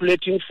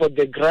calculating for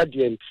the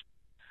gradient,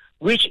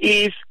 which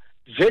is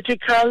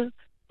vertical,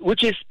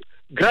 which is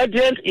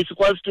gradient is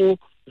equals to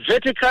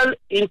vertical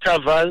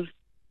interval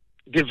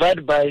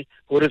divided by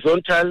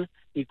horizontal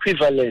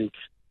equivalent.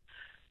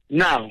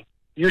 Now,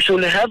 you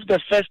should have the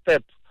first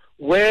step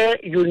where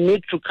you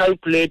need to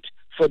calculate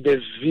for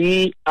the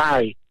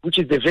VI, which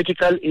is the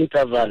vertical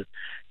interval.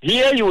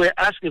 Here you were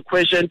asked a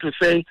question to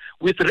say,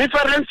 with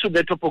reference to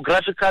the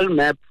topographical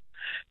map,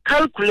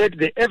 calculate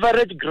the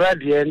average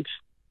gradient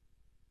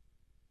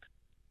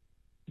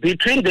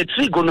between the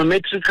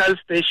trigonometrical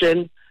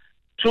station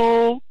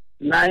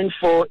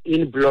 294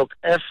 in block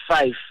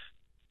F5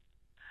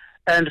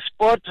 and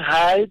spot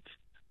height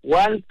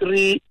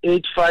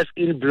 1385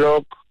 in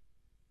block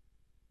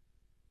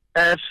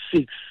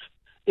F6.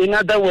 In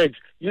other words,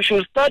 you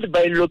should start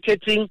by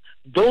locating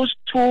those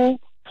 2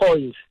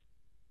 points.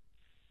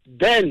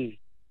 Then,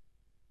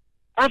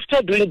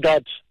 after doing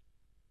that,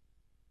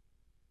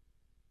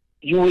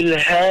 you will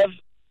have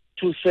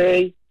to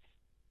say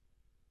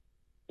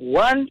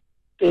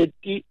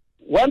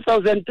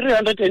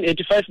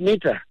 1,385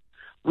 meters,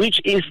 which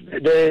is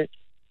the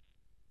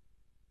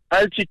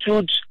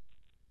altitude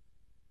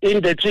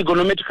in the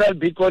trigonometrical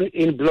beacon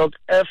in block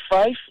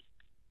F5,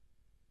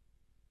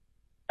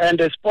 and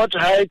the spot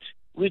height,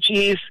 which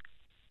is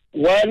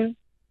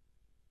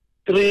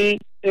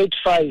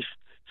 1385.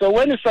 So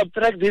when you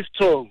subtract these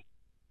two,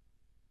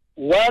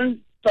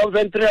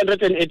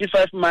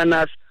 1,385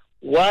 minus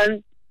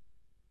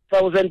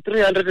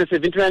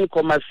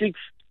 1,379.6,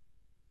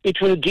 it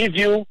will give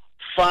you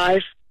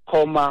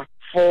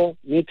 5.4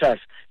 meters.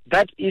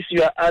 That is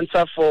your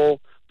answer for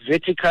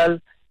vertical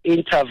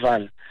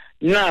interval.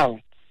 Now,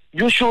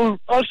 you should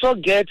also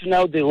get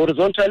now the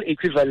horizontal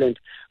equivalent.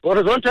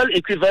 Horizontal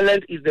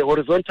equivalent is the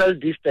horizontal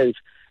distance.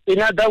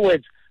 In other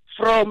words,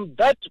 from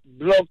that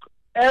block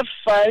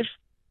F5,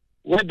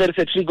 where there is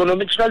a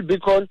trigonometrical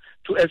beacon,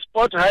 to a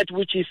spot height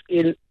which is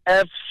in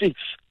F6.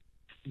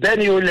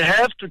 Then you will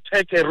have to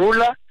take a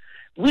ruler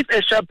with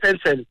a sharp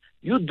pencil.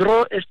 You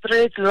draw a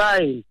straight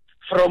line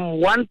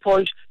from one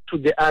point to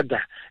the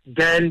other.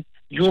 Then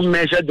you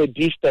measure the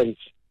distance.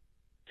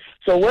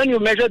 So when you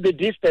measure the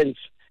distance,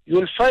 you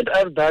will find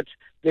out that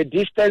the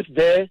distance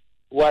there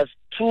was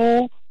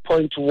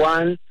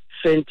 2.16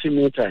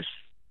 centimeters.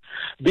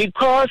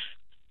 Because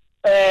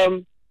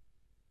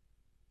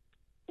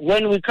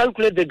when we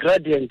calculate the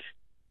gradient,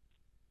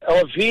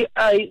 our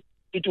VI,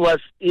 it was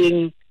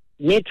in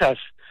meters.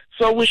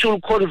 So we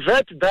should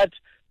convert that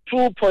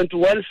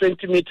 2.1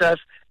 centimeters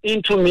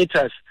into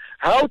meters.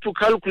 How to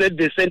calculate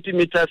the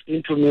centimeters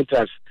into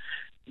meters?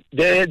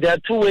 There are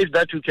two ways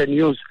that you can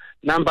use.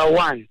 Number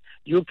one,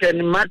 you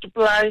can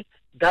multiply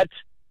that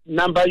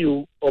number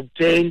you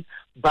obtain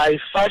by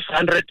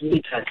 500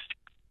 meters.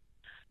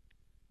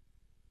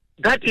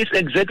 That is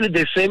exactly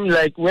the same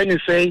like when you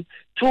say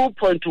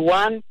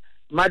 2.1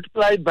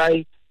 multiplied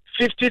by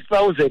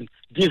 50,000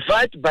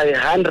 divide by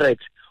 100.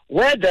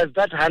 Where does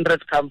that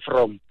 100 come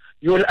from?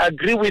 You will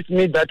agree with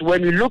me that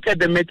when you look at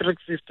the metric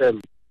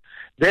system,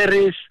 there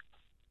is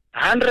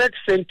 100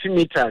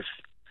 centimeters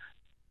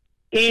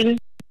in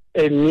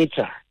a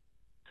meter.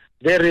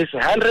 There is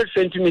 100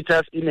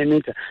 centimeters in a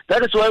meter.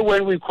 That is why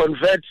when we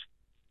convert,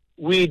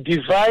 we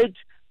divide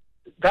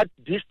that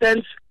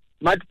distance,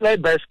 multiply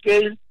by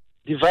scale,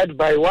 divide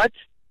by what?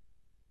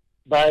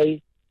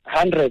 By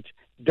 100.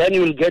 Then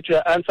you will get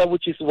your answer,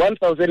 which is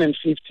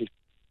 1,050.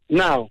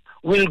 Now,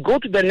 we'll go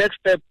to the next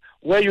step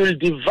where you will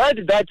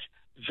divide that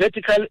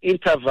vertical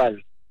interval,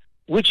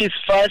 which is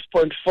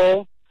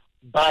 5.4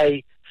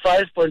 by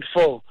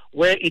 5.4,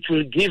 where it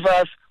will give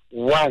us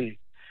 1.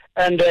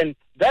 And then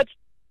that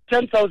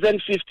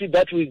 10,050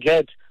 that we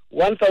get,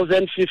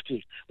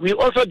 1,050, we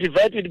also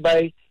divide it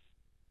by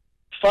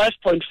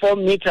 5.4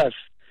 meters,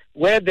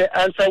 where the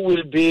answer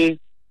will be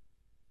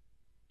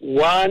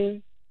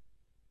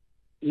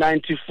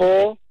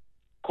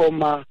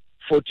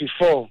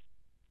 194.44,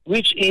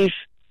 which is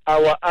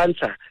our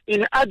answer.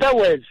 In other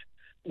words,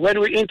 when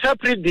we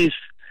interpret this,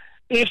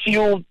 if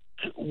you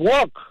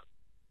walk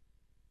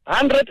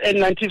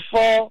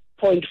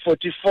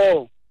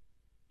 194.44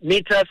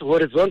 meters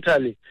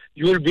horizontally,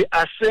 you will be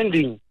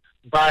ascending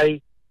by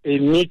a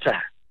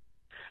meter.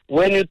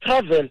 When you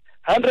travel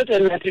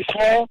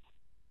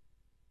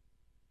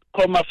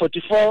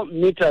 194.44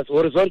 meters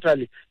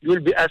horizontally, you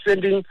will be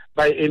ascending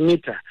by a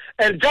meter.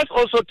 And just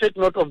also take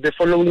note of the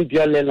following,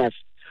 dear learners.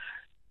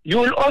 You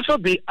will also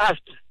be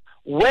asked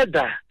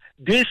whether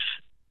this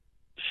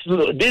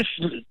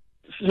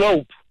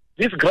slope,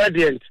 this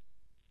gradient,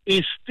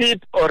 is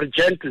steep or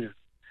gentle.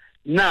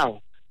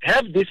 Now,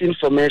 have this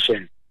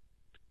information.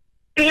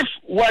 If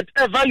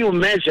whatever you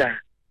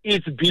measure is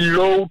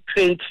below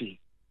 20,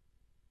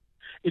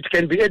 it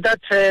can be either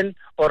 10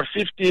 or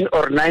 15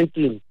 or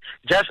 19.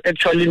 Just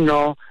actually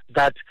know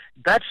that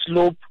that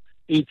slope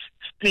is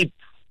steep.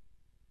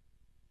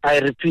 I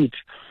repeat,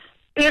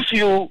 if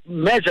you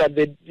measure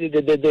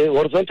the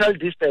horizontal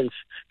distance,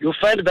 you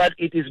find that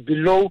it is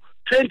below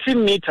 20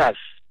 meters.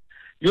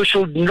 You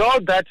should know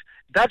that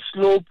that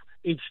slope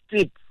is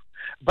steep.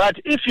 But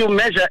if you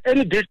measure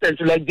any distance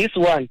like this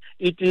one,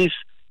 it is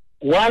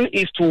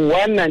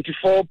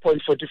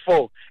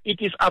 1:194.44.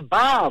 It is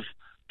above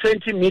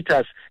 20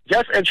 meters.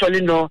 Just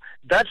actually know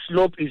that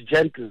slope is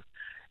gentle.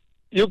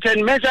 You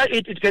can measure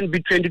it. It can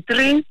be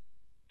 23,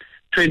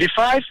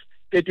 25,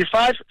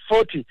 35,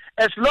 40.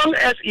 As long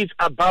as it's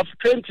above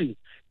 20,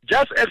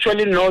 just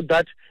actually know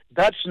that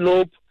that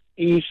slope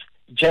is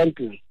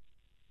gentle.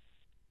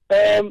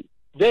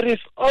 There is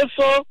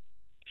also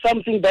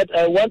something that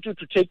I want you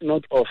to take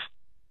note of.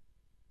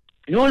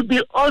 You will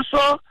be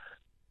also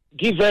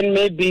given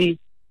maybe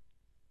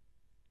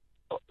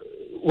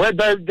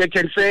whether they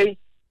can say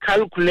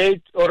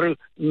calculate or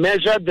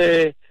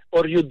measure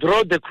or you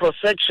draw the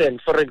cross-section,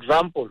 for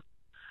example.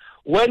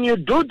 When you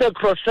do the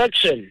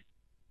cross-section,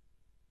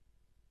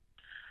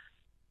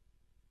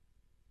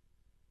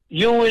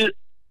 you will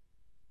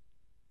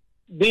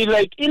be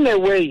like, in a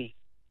way,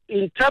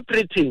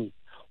 interpreting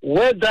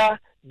whether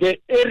the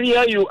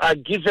area you are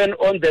given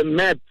on the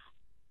map,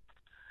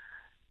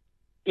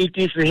 it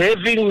is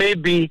having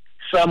maybe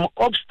some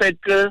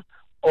obstacle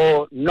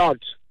or not.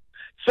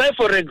 Say,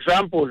 for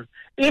example,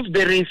 if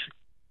there is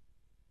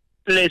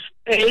place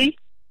A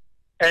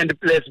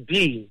and place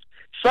B,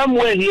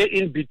 somewhere here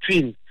in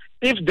between,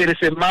 if there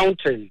is a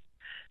mountain,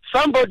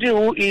 somebody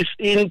who is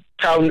in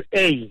town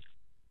A,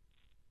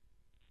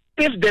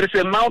 if there is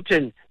a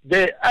mountain,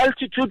 the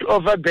altitude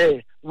over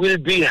there will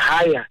be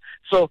higher.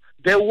 So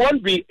there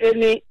won't be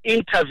any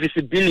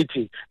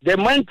intervisibility. The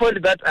main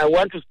point that I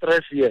want to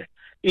stress here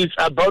is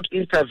about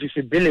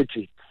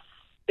intervisibility.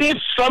 If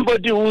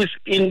somebody who is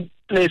in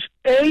place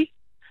A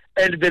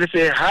and there is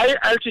a high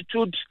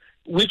altitude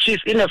which is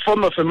in a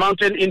form of a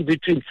mountain in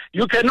between,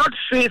 you cannot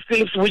see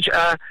things which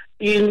are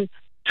in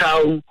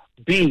town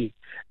B.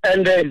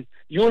 And then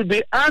you will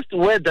be asked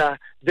whether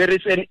there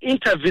is an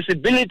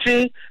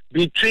intervisibility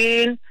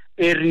between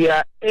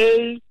area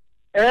A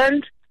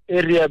and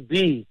area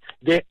B.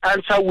 The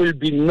answer will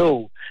be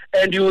no.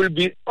 And you will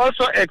be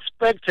also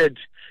expected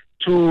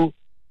to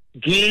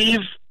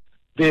give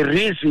the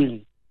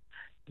reason.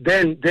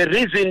 Then the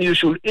reason you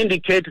should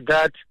indicate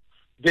that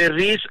there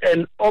is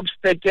an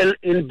obstacle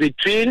in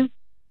between.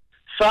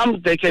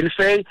 Some, they can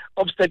say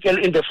obstacle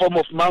in the form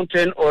of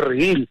mountain or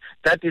hill.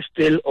 That is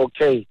still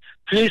okay.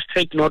 Please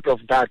take note of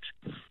that.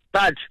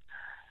 But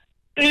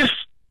if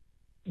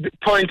the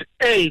point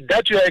A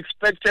that you are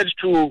expected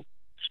to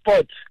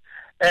spot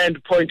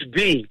and point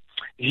B,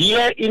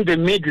 here in the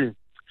middle,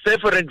 say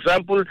for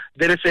example,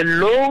 there is a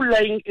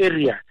low-lying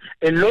area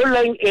in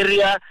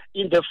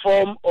the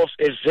form of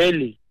a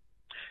valley.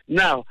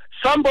 Now,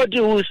 somebody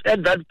who is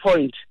at that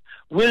point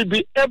will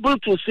be able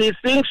to see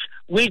things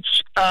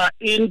which are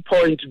in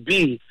point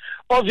B.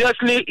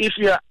 Obviously, if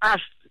you are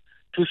asked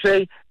to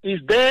say, is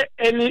there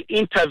any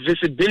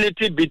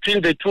intervisibility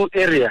between the two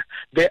areas,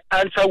 the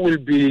answer will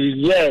be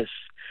yes.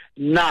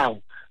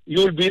 Now,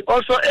 you'll be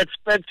also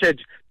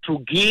expected to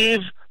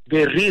give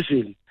the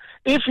reason.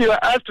 If you are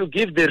asked to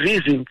give the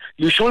reason,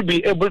 you should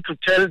be able to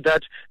tell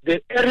that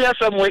the area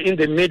somewhere in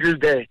the middle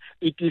there,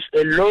 it is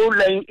a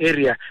low-lying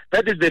area.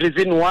 That is the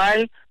reason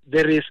why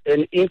there is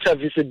an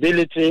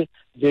intervisibility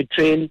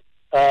between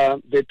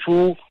the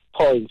 2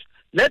 points.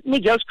 Let me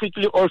just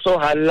quickly also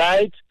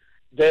highlight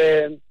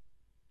the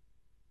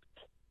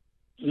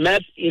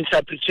map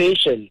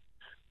interpretation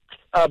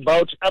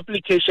about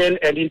application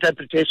and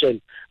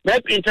interpretation.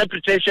 Map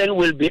interpretation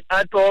will be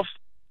out of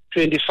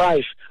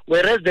 25,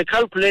 whereas the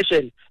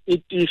calculation,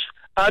 it is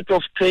out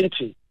of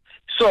 20.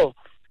 So,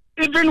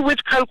 even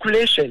with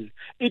calculation,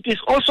 it is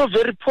also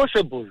very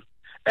possible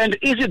and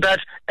easy that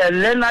a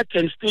learner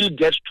can still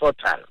get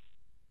total.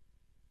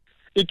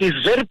 It is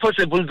very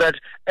possible that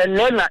a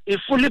learner, if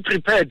fully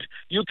prepared,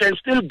 you can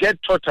still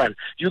get total.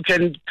 You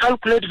can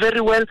calculate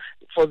very well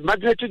for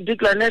magnetic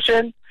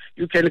declination,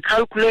 you can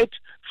calculate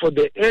for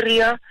the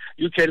area,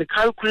 you can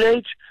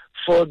calculate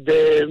for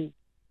the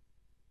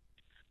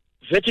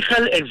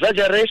vertical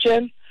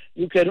exaggeration,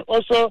 you can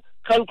also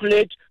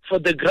calculate for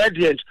the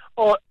gradient,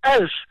 or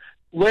else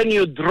when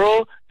you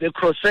draw the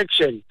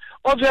cross-section.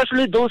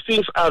 Obviously, those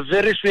things are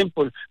very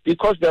simple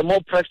because they're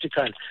more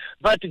practical.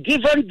 But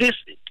given this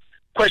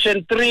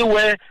question 3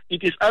 where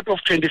it is out of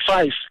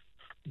 25,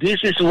 this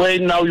is where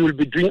now you will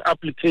be doing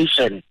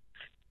application.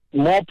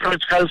 More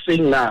practical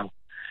thing now.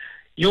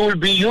 You will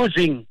be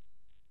using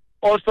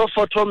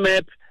orthophoto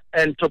map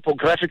and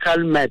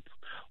topographical map.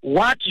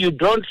 What you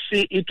don't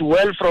see it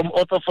well from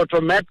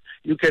orthophoto map,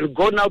 you can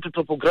go now to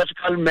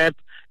topographical map,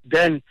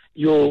 then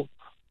you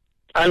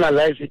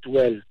analyze it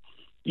well.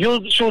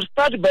 You should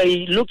start by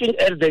looking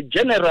at the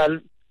general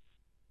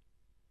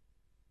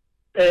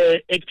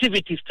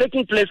activities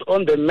taking place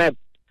on the map.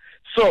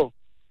 So,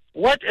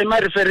 what am I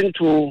referring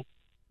to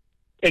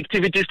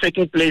activities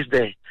taking place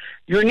there?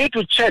 You need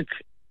to check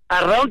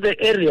around the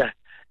area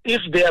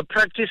if they are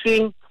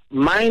practicing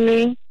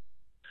mining,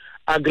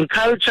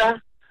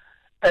 agriculture,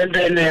 and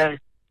then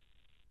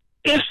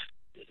if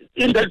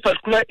in that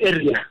particular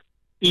area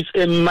is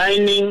a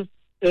mining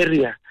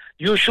area,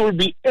 you should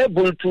be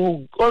able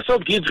to also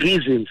give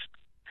reasons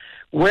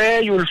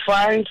where you'll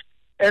find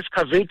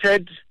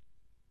excavation,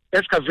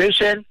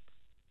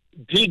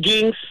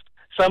 diggings.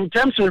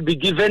 Sometimes you'll be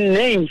given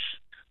names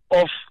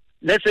of,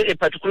 let's say, a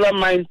particular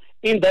mine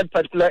in that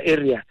particular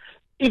area.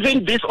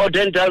 Even this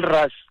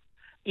Odendalras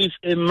is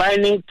a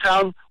mining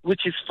town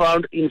which is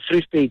found in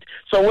Free State.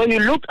 So when you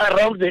look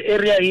around the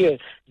area here,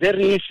 there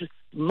is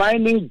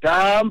mining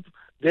dump,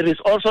 there is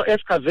also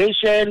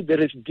excavation, there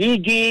is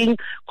digging,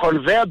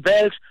 conveyor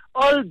belts.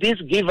 All this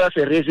give us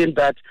a reason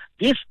that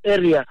this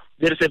area,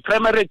 there is a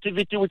primary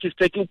activity which is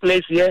taking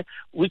place here,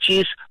 which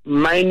is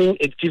mining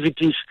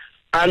activities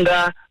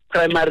under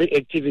primary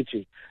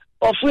activity.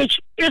 Of which,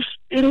 if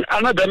in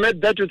another map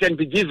that you can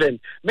be given,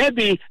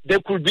 maybe there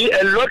could be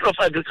a lot of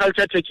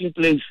agriculture taking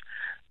place.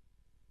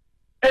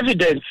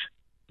 Evidence,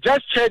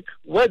 just check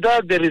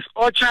whether there is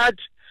orchard,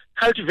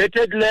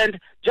 cultivated land.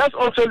 Just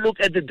also look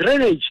at the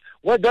drainage,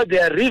 whether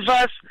there are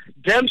rivers,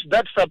 dams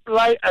that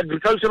supply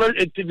agricultural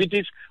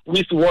activities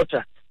with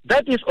water.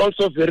 That is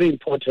also very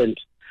important.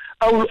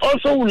 I will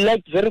also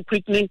like very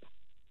quickly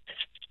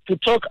to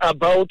talk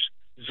about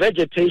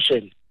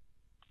vegetation.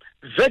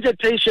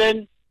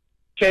 Vegetation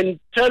can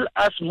tell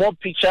us more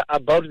picture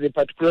about the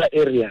particular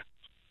area.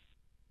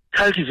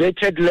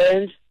 Cultivated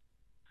land,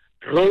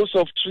 rows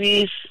of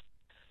trees,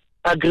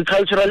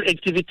 agricultural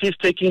activities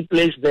taking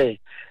place there.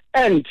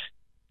 And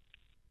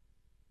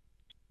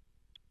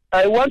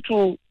I want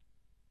to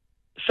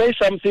say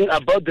something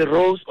about the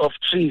rows of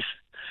trees.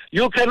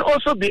 You can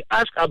also be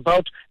asked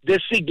about the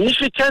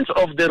significance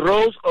of the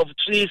rows of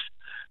trees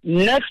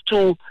next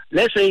to,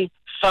 let's say,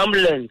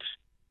 farmland.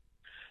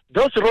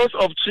 Those rows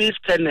of trees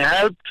can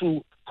help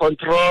to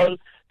control,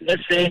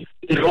 let's say,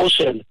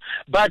 erosion.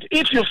 But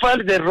if you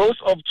find the rows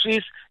of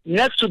trees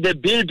next to the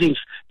buildings,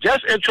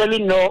 just actually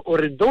know, or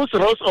those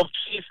rows of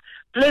trees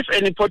plays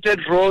an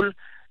important role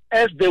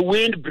as the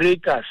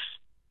windbreakers.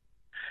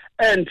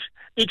 And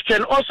it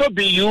can also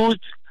be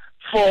used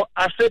for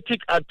aesthetic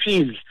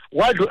appeal.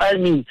 What do I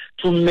mean?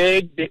 To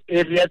make the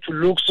area to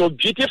look so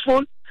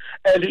beautiful,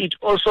 and it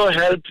also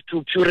helps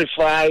to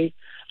purify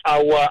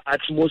our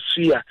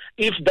atmosphere.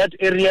 If that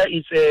area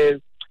is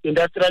a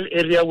industrial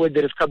area where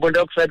there is carbon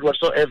dioxide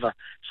whatsoever,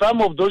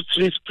 some of those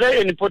trees play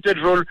an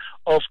important role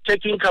of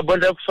taking carbon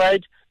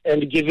dioxide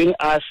and giving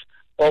us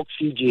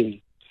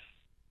oxygen.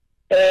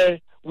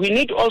 We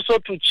need also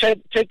to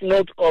take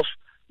note of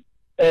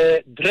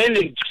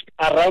drainage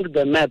around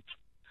the map.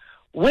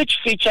 Which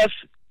features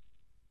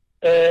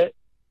will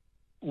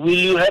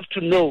you have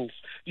to know?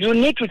 You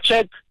need to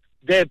check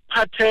the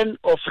pattern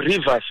of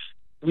rivers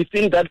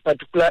within that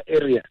particular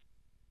area.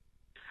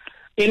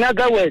 In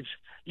other words,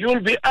 you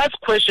will be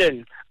asked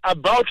questions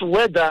about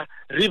whether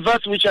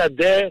rivers which are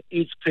there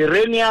is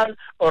perennial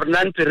or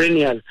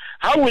non-perennial.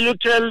 How will you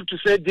tell to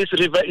say this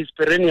river is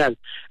perennial?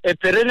 A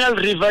perennial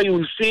river, you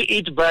will see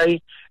it by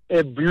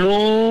a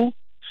blue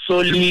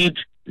solid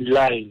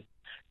line.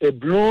 A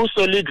blue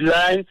solid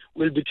line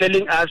will be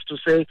telling us to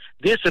say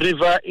this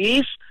river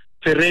is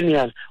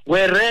perennial,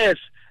 whereas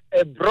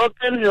a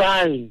broken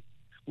line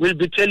will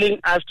be telling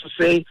us to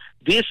say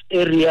this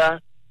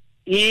area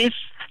is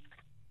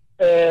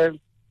having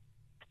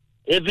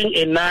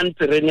a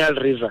non-perennial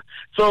river.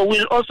 So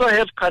we'll also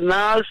have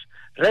canals,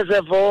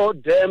 reservoir,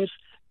 dams,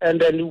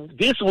 and then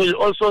this will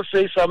also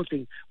say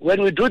something.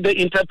 When we do the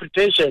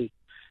interpretation,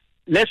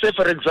 let's say,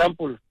 for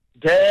example,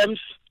 dams,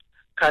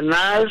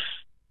 canals,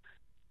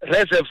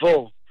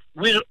 reservoir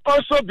will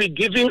also be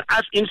giving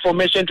us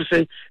information to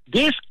say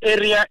this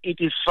area, it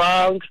is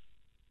found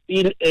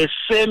in a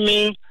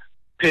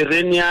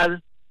semi-perennial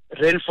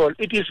rainfall.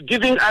 It is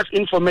giving us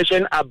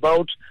information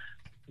about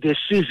the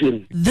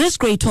season. This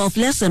grade 12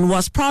 lesson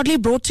was proudly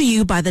brought to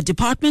you by the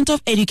Department of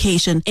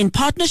Education in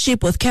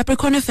partnership with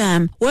Capricorn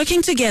FM.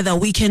 Working together,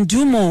 we can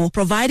do more,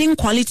 providing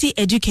quality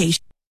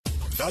education.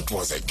 That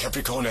was a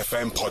Capricorn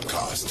FM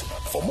podcast.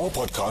 For more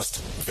podcasts,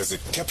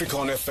 visit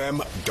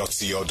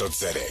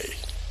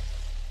capricornfm.co.za.